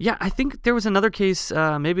sneaky. Yeah, I think there was another case,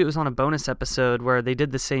 maybe it was on a bonus episode, where they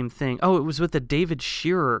did the same thing. Oh, it was with the David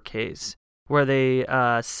Shearer case, where they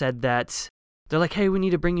said that they're like, hey, we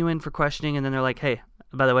need to bring you in for questioning, and then they're like, hey,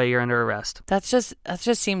 by the way, you're under arrest. That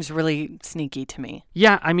just seems really sneaky to me.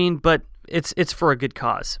 Yeah, I mean, but it's for a good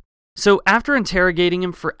cause. So after interrogating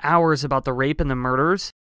him for hours about the rape and the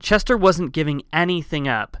murders, Chester wasn't giving anything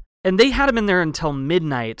up. And they had him in there until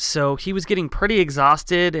midnight, so he was getting pretty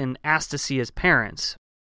exhausted and asked to see his parents.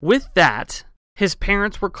 With that, his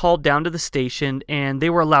parents were called down to the station and they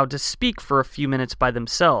were allowed to speak for a few minutes by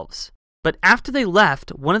themselves. But after they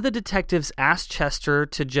left, one of the detectives asked Chester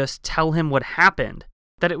to just tell him what happened,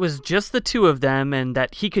 that it was just the two of them and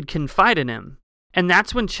that he could confide in him. And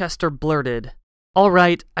that's when Chester blurted, "All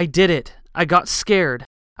right, I did it. I got scared.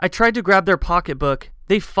 I tried to grab their pocketbook.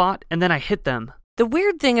 They fought and then I hit them." The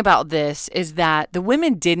weird thing about this is that the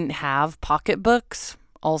women didn't have pocketbooks,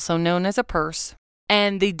 also known as a purse.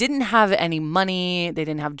 And they didn't have any money, they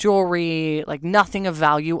didn't have jewelry, like nothing of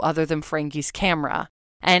value other than Frankie's camera.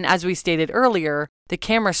 And as we stated earlier, the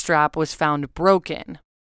camera strap was found broken.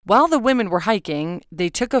 While the women were hiking, they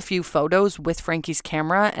took a few photos with Frankie's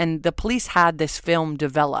camera, and the police had this film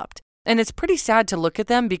developed. And it's pretty sad to look at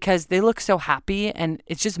them because they look so happy, and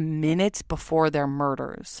it's just minutes before their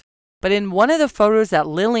murders. But in one of the photos that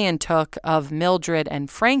Lillian took of Mildred and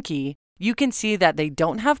Frankie, you can see that they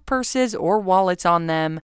don't have purses or wallets on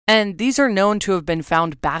them, and these are known to have been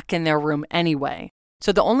found back in their room anyway.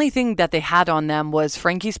 So the only thing that they had on them was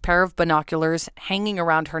Frankie's pair of binoculars hanging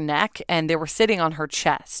around her neck, and they were sitting on her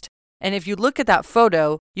chest. And if you look at that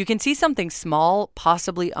photo, you can see something small,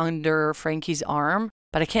 possibly under Frankie's arm,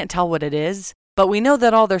 but I can't tell what it is. But we know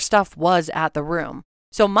that all their stuff was at the room.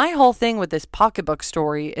 So my whole thing with this pocketbook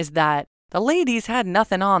story is that the ladies had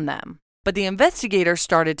nothing on them. But the investigators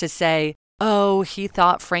started to say, oh, he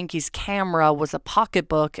thought Frankie's camera was a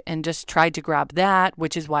pocketbook and just tried to grab that,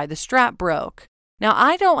 which is why the strap broke. Now,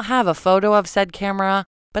 I don't have a photo of said camera,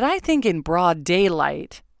 but I think in broad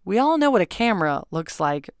daylight, we all know what a camera looks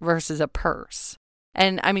like versus a purse.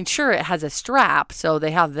 And I mean, sure, it has a strap, so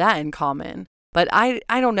they have that in common. But I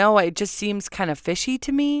don't know, it just seems kind of fishy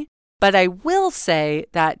to me. But I will say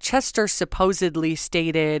that Chester supposedly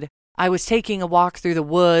stated, I was taking a walk through the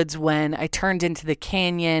woods when I turned into the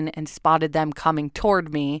canyon and spotted them coming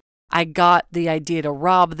toward me. I got the idea to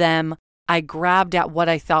rob them. I grabbed at what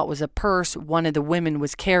I thought was a purse one of the women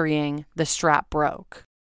was carrying. The strap broke.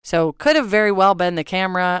 So could have very well been the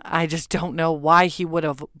camera. I just don't know why he would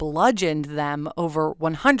have bludgeoned them over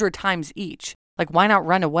 100 times each. Like, why not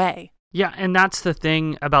run away? Yeah, and that's the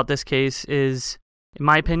thing about this case is, in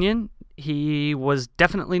my opinion, he was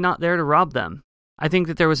definitely not there to rob them. I think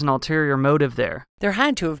that there was an ulterior motive there. There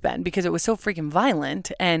had to have been, because it was so freaking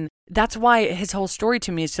violent, and that's why his whole story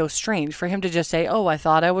to me is so strange. For him to just say, oh, I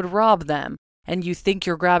thought I would rob them, and you think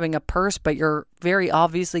you're grabbing a purse, but you're very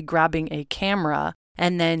obviously grabbing a camera,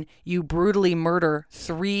 and then you brutally murder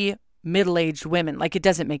 3 middle-aged women. Like, it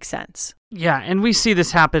doesn't make sense. Yeah, and we see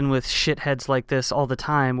this happen with shitheads like this all the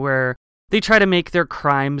time, where they try to make their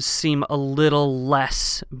crimes seem a little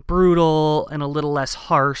less brutal and a little less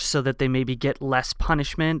harsh so that they maybe get less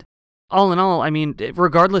punishment. All in all, I mean,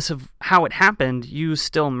 regardless of how it happened, you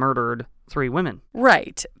still murdered 3 women.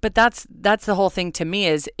 Right. But that's the whole thing to me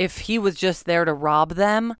is if he was just there to rob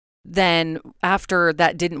them, then after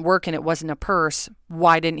that didn't work and it wasn't a purse,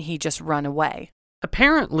 why didn't he just run away?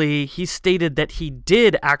 Apparently, he stated that he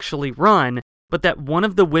did actually run, but that one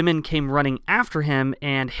of the women came running after him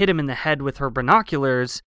and hit him in the head with her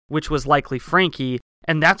binoculars, which was likely Frankie,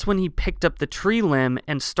 and that's when he picked up the tree limb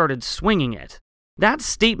and started swinging it. That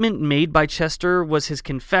statement made by Chester was his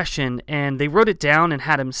confession, and they wrote it down and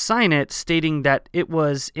had him sign it, stating that it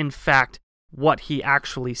was, in fact, what he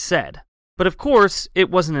actually said. But of course, it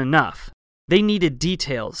wasn't enough. They needed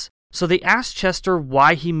details, so they asked Chester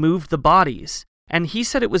why he moved the bodies, and he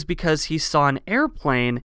said it was because he saw an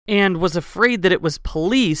airplane and was afraid that it was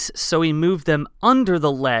police, so he moved them under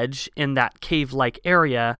the ledge in that cave-like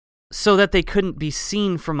area so that they couldn't be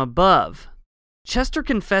seen from above. Chester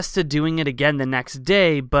confessed to doing it again the next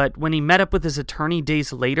day, but when he met up with his attorney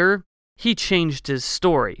days later, he changed his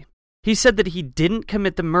story. He said that he didn't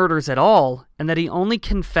commit the murders at all, and that he only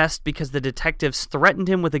confessed because the detectives threatened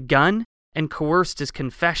him with a gun and coerced his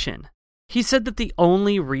confession. He said that the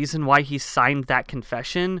only reason why he signed that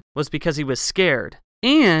confession was because he was scared.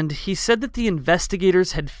 And he said that the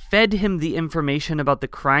investigators had fed him the information about the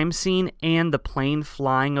crime scene and the plane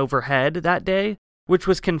flying overhead that day, which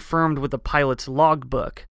was confirmed with the pilot's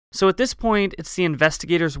logbook. So at this point, it's the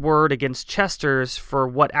investigators' word against Chester's for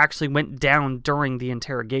what actually went down during the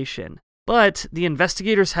interrogation. But the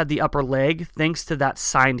investigators had the upper leg thanks to that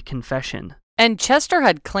signed confession. And Chester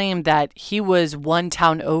had claimed that he was one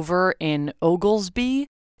town over in Oglesby,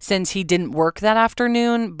 since he didn't work that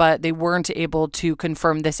afternoon, but they weren't able to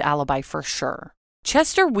confirm this alibi for sure.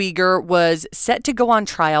 Chester Weger was set to go on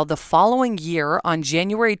trial the following year on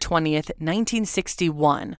January 20th,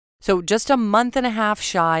 1961, so just a month and a half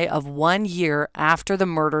shy of 1 year after the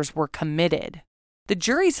murders were committed. The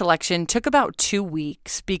jury selection took about 2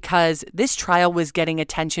 weeks because this trial was getting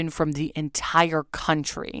attention from the entire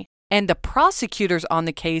country, and the prosecutors on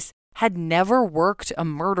the case had never worked a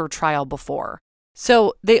murder trial before.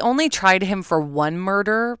 So they only tried him for 1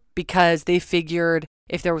 murder because they figured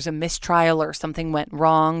if there was a mistrial or something went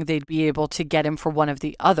wrong, they'd be able to get him for one of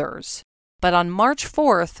the others. But on March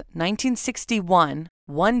 4th, 1961,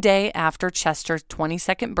 one day after Chester's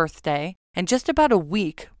 22nd birthday, and just about a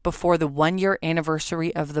week before the 1-year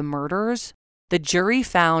anniversary of the murders, the jury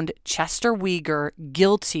found Chester Weger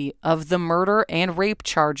guilty of the murder and rape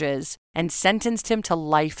charges and sentenced him to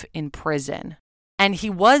life in prison. And he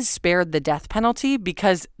was spared the death penalty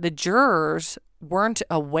because the jurors weren't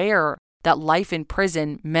aware that life in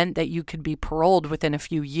prison meant that you could be paroled within a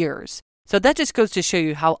few years. So that just goes to show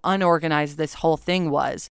you how unorganized this whole thing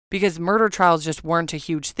was, because murder trials just weren't a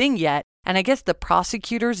huge thing yet. And I guess the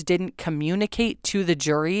prosecutors didn't communicate to the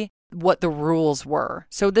jury what the rules were.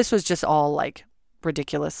 So this was just all like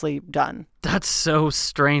ridiculously done. That's so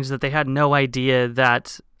strange that they had no idea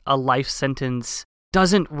that a life sentence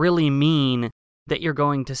doesn't really mean that you're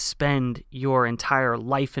going to spend your entire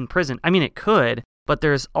life in prison. I mean, it could, but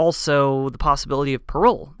there's also the possibility of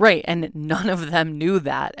parole. Right, and none of them knew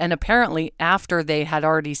that. And apparently, after they had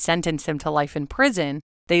already sentenced him to life in prison,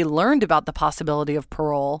 they learned about the possibility of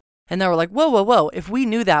parole, and they were like, whoa, if we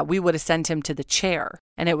knew that, we would have sent him to the chair.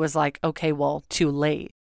 And it was like, okay, well, too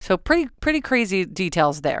late. So pretty crazy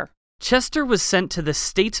details there. Chester was sent to the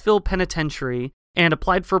Statesville Penitentiary and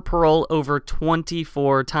applied for parole over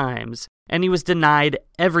 24 times, and he was denied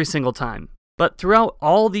every single time. But throughout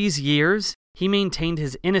all these years, he maintained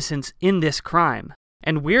his innocence in this crime.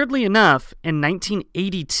 And weirdly enough, in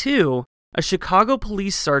 1982, a Chicago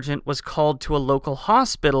police sergeant was called to a local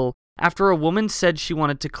hospital after a woman said she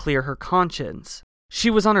wanted to clear her conscience. She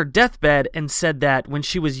was on her deathbed and said that when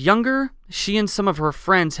she was younger, she and some of her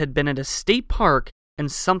friends had been at a state park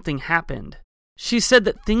and something happened. She said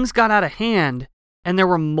that things got out of hand and there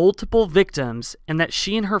were multiple victims and that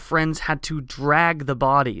she and her friends had to drag the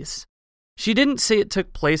bodies. She didn't say it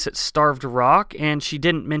took place at Starved Rock, and she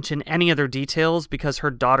didn't mention any other details because her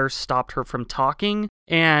daughter stopped her from talking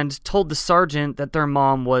and told the sergeant that their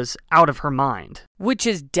mom was out of her mind. Which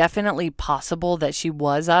is definitely possible that she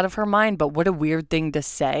was out of her mind, but what a weird thing to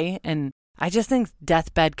say. And I just think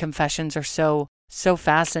deathbed confessions are so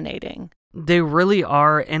fascinating. They really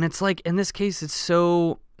are, and it's like, in this case, it's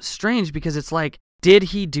so strange because it's like, did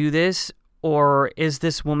he do this, or is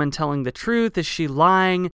this woman telling the truth? Is she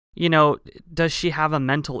lying? You know, does she have a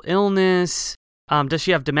mental illness? Does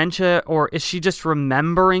she have dementia? Or is she just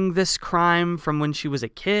remembering this crime from when she was a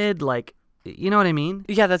kid? Like, you know what I mean?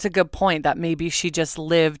 Yeah, that's a good point, that maybe she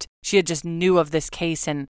had just knew of this case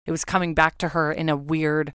and it was coming back to her in a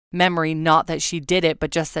weird memory, not that she did it,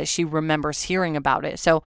 but just that she remembers hearing about it.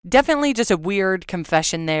 So definitely just a weird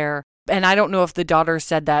confession there. And I don't know if the daughter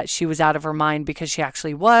said that she was out of her mind because she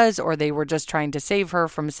actually was, or they were just trying to save her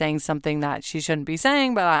from saying something that she shouldn't be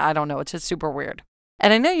saying, but I don't know. It's just super weird.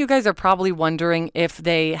 And I know you guys are probably wondering if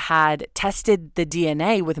they had tested the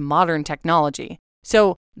DNA with modern technology.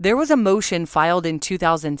 So there was a motion filed in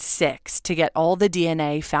 2006 to get all the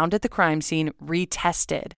DNA found at the crime scene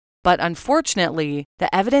retested. But unfortunately,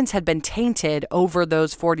 the evidence had been tainted over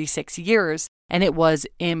those 46 years, and it was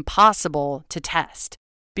impossible to test.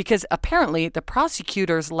 Because apparently the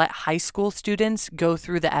prosecutors let high school students go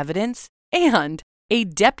through the evidence, and a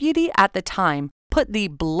deputy at the time put the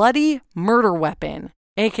bloody murder weapon,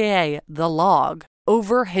 aka the log,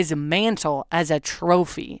 over his mantle as a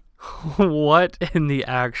trophy. What in the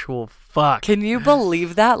actual fuck? Can you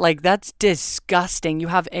believe that? Like, that's disgusting. You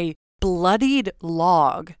have a bloodied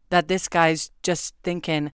log that this guy's just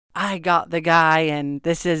thinking, I got the guy and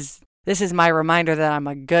this is my reminder that I'm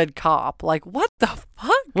a good cop. Like, what the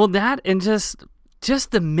fuck? Well, that and just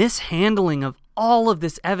the mishandling of all of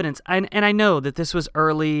this evidence. And I know that this was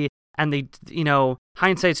early and they, you know,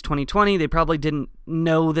 hindsight's 2020. They probably didn't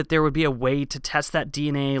know that there would be a way to test that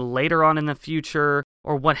DNA later on in the future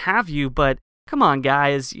or what have you. But come on,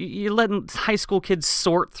 guys, you're letting high school kids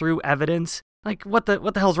sort through evidence. Like, what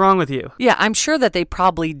the hell's wrong with you? Yeah, I'm sure that they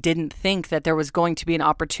probably didn't think that there was going to be an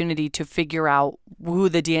opportunity to figure out who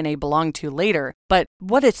the DNA belonged to later. But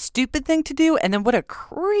what a stupid thing to do, and then what a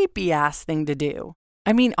creepy-ass thing to do.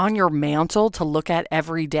 I mean, on your mantle to look at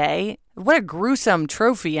every day? What a gruesome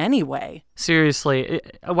trophy anyway. Seriously,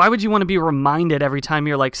 why would you want to be reminded every time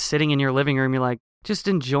you're, like, sitting in your living room, you're like, just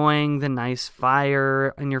enjoying the nice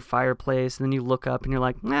fire in your fireplace, and then you look up and you're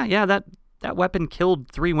like, yeah, that weapon killed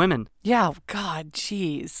 3 women. Yeah, God,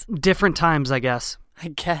 jeez. Different times, I guess. I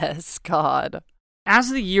guess, God. As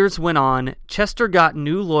the years went on, Chester got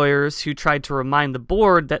new lawyers who tried to remind the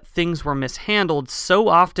board that things were mishandled so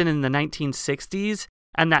often in the 1960s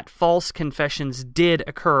and that false confessions did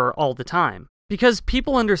occur all the time. Because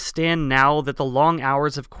people understand now that the long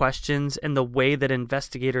hours of questions and the way that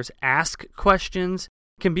investigators ask questions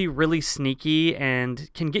can be really sneaky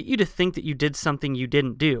and can get you to think that you did something you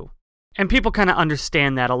didn't do. And people kind of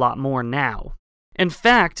understand that a lot more now. In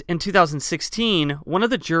fact, in 2016, one of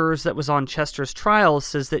the jurors that was on Chester's trial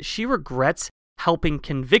says that she regrets helping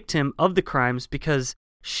convict him of the crimes because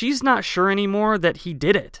she's not sure anymore that he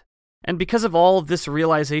did it. And because of all of this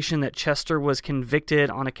realization that Chester was convicted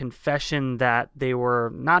on a confession that they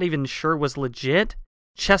were not even sure was legit,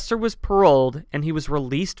 Chester was paroled and he was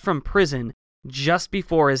released from prison just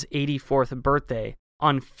before his 84th birthday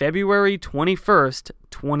on February 21st,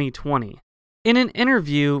 2020. In an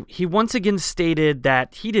interview, he once again stated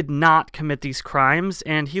that he did not commit these crimes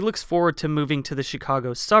and he looks forward to moving to the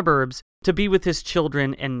Chicago suburbs to be with his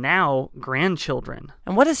children and now grandchildren.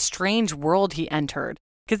 And what a strange world he entered,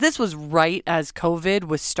 because this was right as COVID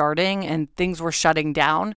was starting and things were shutting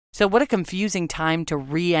down. So what a confusing time to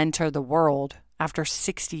re-enter the world after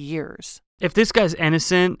 60 years. If this guy's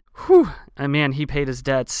innocent, man, he paid his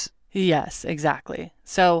debts. Yes, exactly.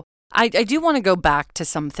 So I do want to go back to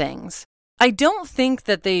some things. I don't think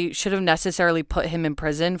that they should have necessarily put him in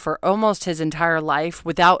prison for almost his entire life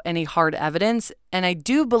without any hard evidence, and I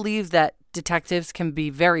do believe that detectives can be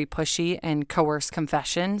very pushy and coerce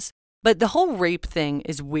confessions. But the whole rape thing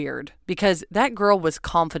is weird because that girl was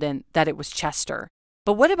confident that it was Chester.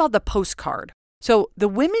 But what about the postcard? So the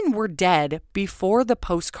women were dead before the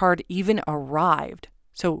postcard even arrived.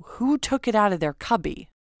 So who took it out of their cubby?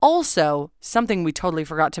 Also, something we totally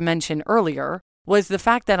forgot to mention earlier was the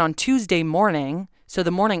fact that on Tuesday morning, so the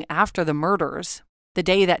morning after the murders, the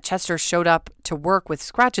day that Chester showed up to work with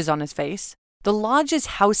scratches on his face, the lodge's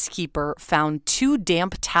housekeeper found 2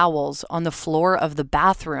 damp towels on the floor of the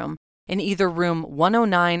bathroom in either room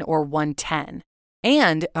 109 or 110,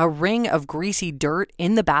 and a ring of greasy dirt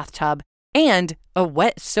in the bathtub and a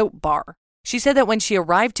wet soap bar. She said that when she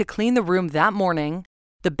arrived to clean the room that morning,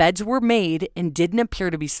 the beds were made and didn't appear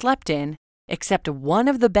to be slept in, except one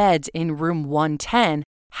of the beds in room 110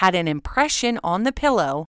 had an impression on the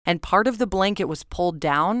pillow and part of the blanket was pulled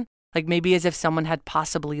down, like maybe as if someone had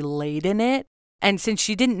possibly laid in it. And since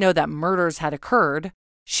she didn't know that murders had occurred,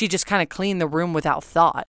 she just kind of cleaned the room without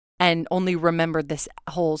thought and only remembered this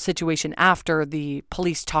whole situation after the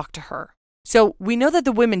police talked to her. So we know that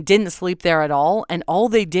the women didn't sleep there at all, and all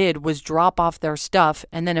they did was drop off their stuff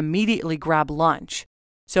and then immediately grab lunch.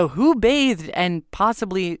 So who bathed and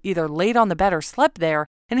possibly either laid on the bed or slept there,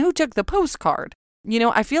 and who took the postcard? You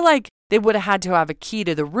know, I feel like they would have had to have a key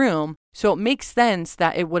to the room, so it makes sense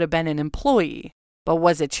that it would have been an employee. But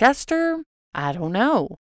was it Chester? I don't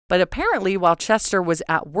know. But apparently, while Chester was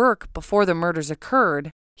at work before the murders occurred,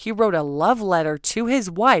 he wrote a love letter to his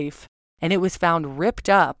wife, and it was found ripped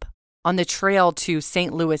up on the trail to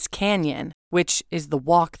St. Louis Canyon, which is the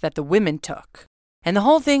walk that the women took. And the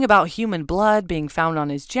whole thing about human blood being found on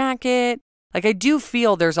his jacket, like I do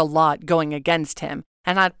feel there's a lot going against him.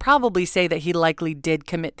 And I'd probably say that he likely did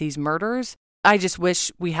commit these murders. I just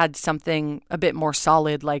wish we had something a bit more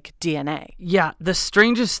solid like DNA. Yeah, the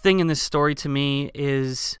strangest thing in this story to me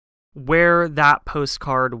is where that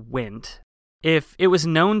postcard went. If it was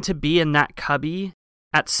known to be in that cubby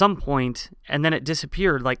at some point and then it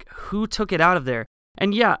disappeared, like who took it out of there?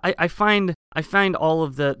 And yeah, I find all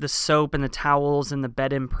of the soap and the towels and the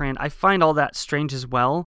bed imprint, I find all that strange as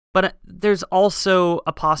well. But there's also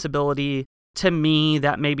a possibility to me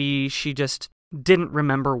that maybe she just didn't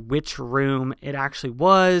remember which room it actually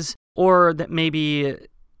was, or that maybe,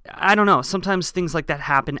 I don't know, sometimes things like that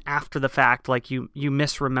happen after the fact, like you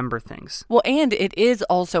misremember things. Well, and it is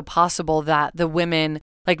also possible that the women,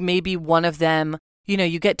 like maybe one of them, you know,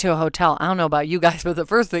 you get to a hotel, I don't know about you guys, but the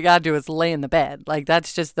first thing I do is lay in the bed. Like,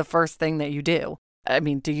 that's just the first thing that you do. I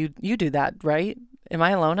mean, do you do that, right? Am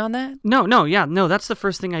I alone on that? No, that's the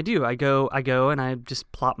first thing I do. I go and I just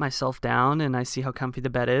plop myself down and I see how comfy the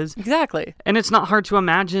bed is. Exactly. And it's not hard to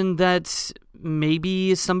imagine that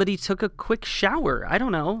maybe somebody took a quick shower. I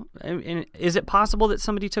don't know. Is it possible that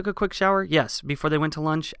somebody took a quick shower? Yes. Before they went to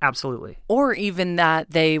lunch? Absolutely. Or even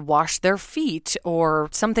that they washed their feet or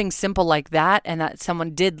something simple like that, and that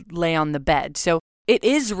someone did lay on the bed. So it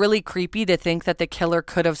is really creepy to think that the killer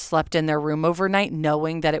could have slept in their room overnight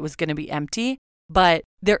knowing that it was going to be empty. But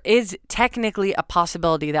there is technically a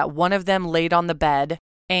possibility that one of them laid on the bed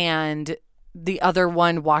and the other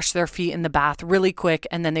one washed their feet in the bath really quick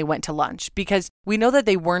and then they went to lunch. Because we know that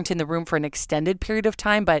they weren't in the room for an extended period of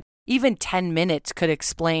time, but even 10 minutes could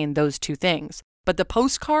explain those two things. But the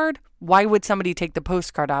postcard, why would somebody take the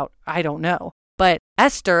postcard out? I don't know. But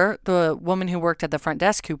Esther, the woman who worked at the front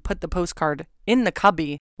desk who put the postcard in the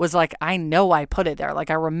cubby, was like, I know I put it there. Like,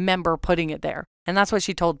 I remember putting it there. And that's what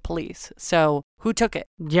she told police. So who took it?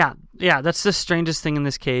 Yeah, that's the strangest thing in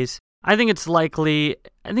this case. I think it's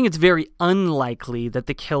very unlikely that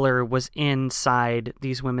the killer was inside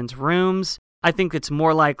these women's rooms. I think it's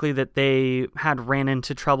more likely that they had ran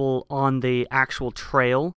into trouble on the actual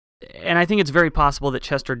trail. And I think it's very possible that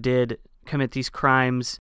Chester did commit these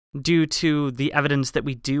crimes due to the evidence that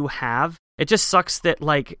we do have. It just sucks that,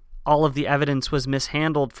 like, all of the evidence was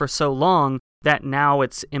mishandled for so long that now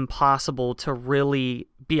it's impossible to really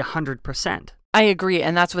be 100%. I agree,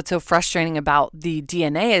 and that's what's so frustrating about the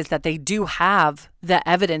DNA is that they do have the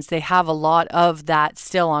evidence. They have a lot of that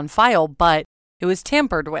still on file, but it was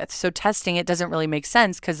tampered with. So testing it doesn't really make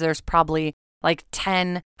sense because there's probably like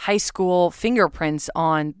 10 high school fingerprints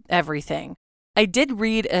on everything. I did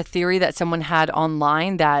read a theory that someone had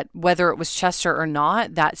online that whether it was Chester or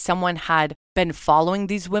not, that someone had been following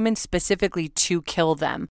these women specifically to kill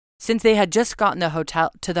them. Since they had just gotten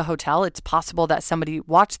to the hotel, it's possible that somebody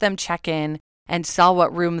watched them check in and saw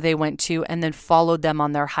what room they went to and then followed them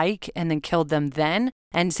on their hike and then killed them then.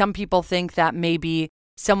 And some people think that maybe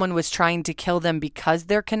someone was trying to kill them because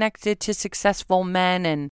they're connected to successful men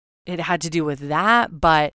and it had to do with that.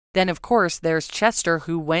 But then, of course, there's Chester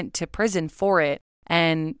who went to prison for it.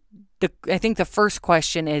 And I think the first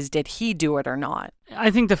question is, did he do it or not?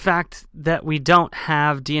 I think the fact that we don't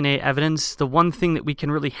have DNA evidence, the one thing that we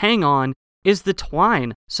can really hang on is the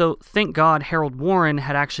twine. So thank God Harold Warren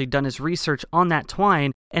had actually done his research on that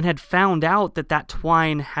twine and had found out that that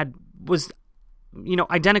twine was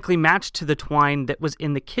identically matched to the twine that was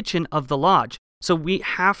in the kitchen of the lodge. So we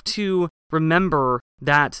have to remember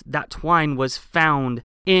that that twine was found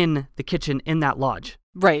in the kitchen in that lodge.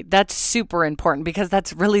 Right. That's super important because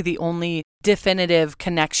that's really the only definitive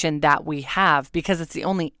connection that we have because it's the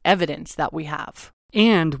only evidence that we have.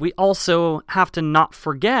 And we also have to not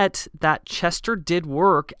forget that Chester did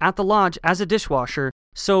work at the lodge as a dishwasher.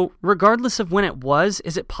 So regardless of when it was,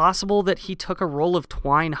 is it possible that he took a roll of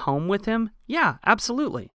twine home with him? Yeah,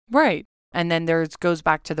 absolutely. Right. And then goes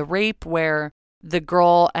back to the rape where the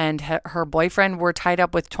girl and her boyfriend were tied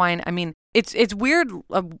up with twine. I mean, it's weird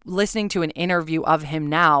listening to an interview of him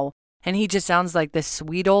now, and he just sounds like this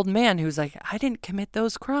sweet old man who's like, I didn't commit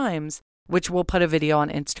those crimes, which we'll put a video on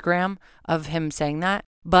Instagram of him saying that.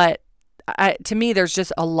 But to me, there's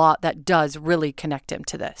just a lot that does really connect him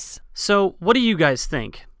to this. So what do you guys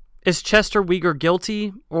think? Is Chester Weger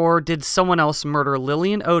guilty, or did someone else murder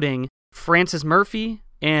Lillian Oding, Frances Murphy,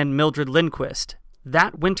 and Mildred Lindquist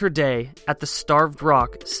that winter day at the Starved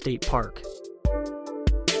Rock State Park?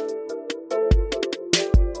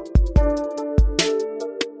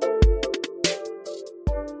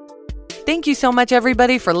 Thank you so much,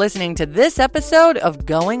 everybody, for listening to this episode of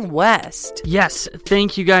Going West. Yes,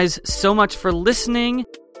 thank you guys so much for listening.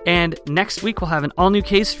 And next week, we'll have an all-new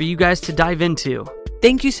case for you guys to dive into.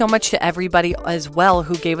 Thank you so much to everybody as well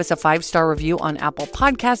who gave us a 5-star review on Apple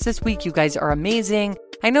Podcasts this week. You guys are amazing.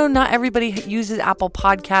 I know not everybody uses Apple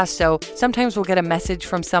Podcasts, so sometimes we'll get a message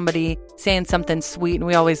from somebody saying something sweet, and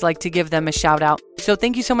we always like to give them a shout out. So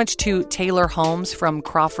thank you so much to Taylor Holmes from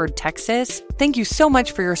Crawford, Texas. Thank you so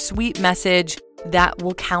much for your sweet message. That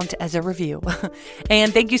will count as a review.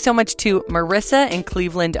 And thank you so much to Marissa in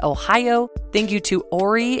Cleveland, Ohio. Thank you to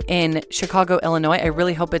Ori in Chicago, Illinois. I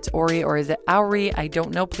really hope it's Ori, or is it Auri? I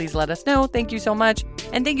don't know. Please let us know. Thank you so much.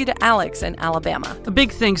 And thank you to Alex in Alabama. A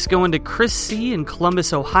big thanks going to Chris C. in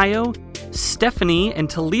Columbus, Ohio, Stephanie in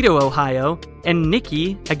Toledo, Ohio, and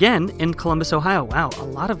Nikki, again, in Columbus, Ohio. Wow, a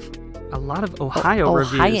lot of Ohio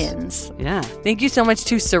reviews. Ohioans. Yeah. Thank you so much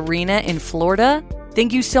to Serena in Florida.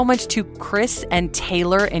 Thank you so much to Chris and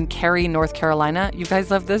Taylor in Cary, North Carolina. You guys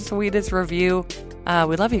left the sweetest review.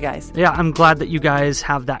 We love you guys. Yeah, I'm glad that you guys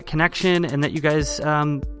have that connection and that you guys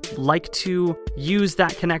like to use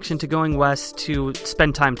that connection to Going West to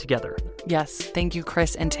spend time together. Yes, thank you,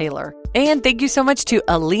 Chris and Taylor. And thank you so much to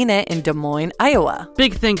Alina in Des Moines, Iowa.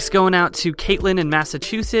 Big thanks going out to Caitlin in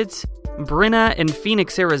Massachusetts, Brenna in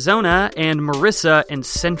Phoenix, Arizona, and Marissa in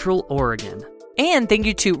Central Oregon. And thank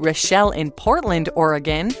you to Rochelle in Portland,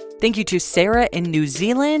 Oregon. Thank you to Sarah in New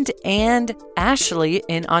Zealand and Ashley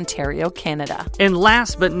in Ontario, Canada. And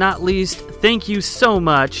last but not least, thank you so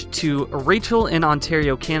much to Rachel in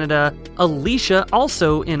Ontario, Canada, Alicia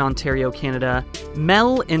also in Ontario, Canada,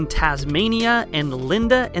 Mel in Tasmania, and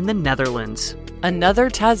Linda in the Netherlands. Another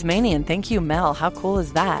Tasmanian. Thank you, Mel. How cool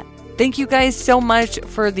is that? Thank you guys so much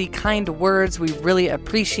for the kind words. We really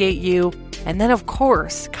appreciate you. And then, of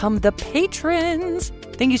course, come the patrons.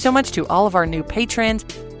 Thank you so much to all of our new patrons.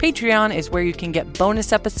 Patreon is where you can get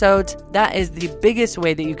bonus episodes. That is the biggest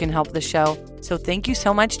way that you can help the show. So thank you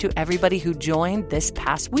so much to everybody who joined this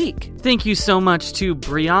past week. Thank you so much to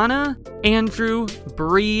Brianna, Andrew,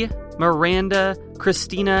 Bree, Miranda,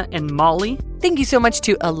 Christina, and Molly. Thank you so much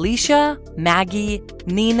to Alicia, Maggie,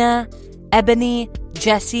 Nina, Ebony,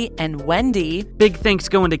 Jesse, and Wendy. Big thanks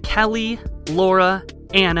going to Kelly, Laura,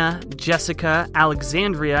 Anna, Jessica,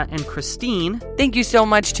 Alexandria, and Christine. Thank you so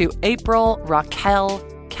much to April, Raquel,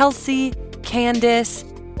 Kelsey, Candace,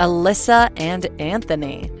 Alyssa, and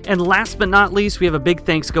Anthony. And last but not least, we have a big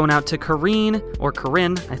thanks going out to Corinne, or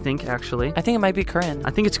Corinne, I think, actually. I think it might be Corinne. I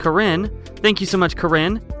think it's Corinne. Thank you so much,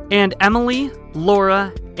 Corinne. And Emily,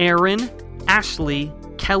 Laura, Aaron, Ashley,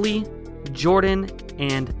 Kelly, Jordan,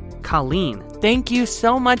 and Colleen. Thank you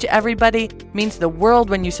so much, everybody. It means the world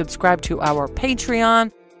when you subscribe to our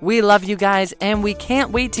Patreon. We love you guys, and we can't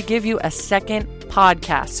wait to give you a second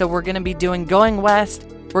podcast. So we're going to be doing Going West.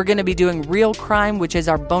 We're going to be doing Real Crime, which is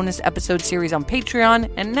our bonus episode series on Patreon.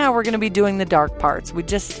 And now we're going to be doing The Dark Parts. We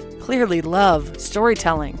just clearly love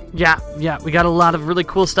storytelling. Yeah. We got a lot of really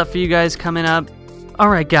cool stuff for you guys coming up. All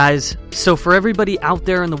right, guys. So for everybody out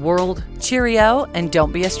there in the world, cheerio, and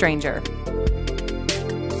don't be a stranger.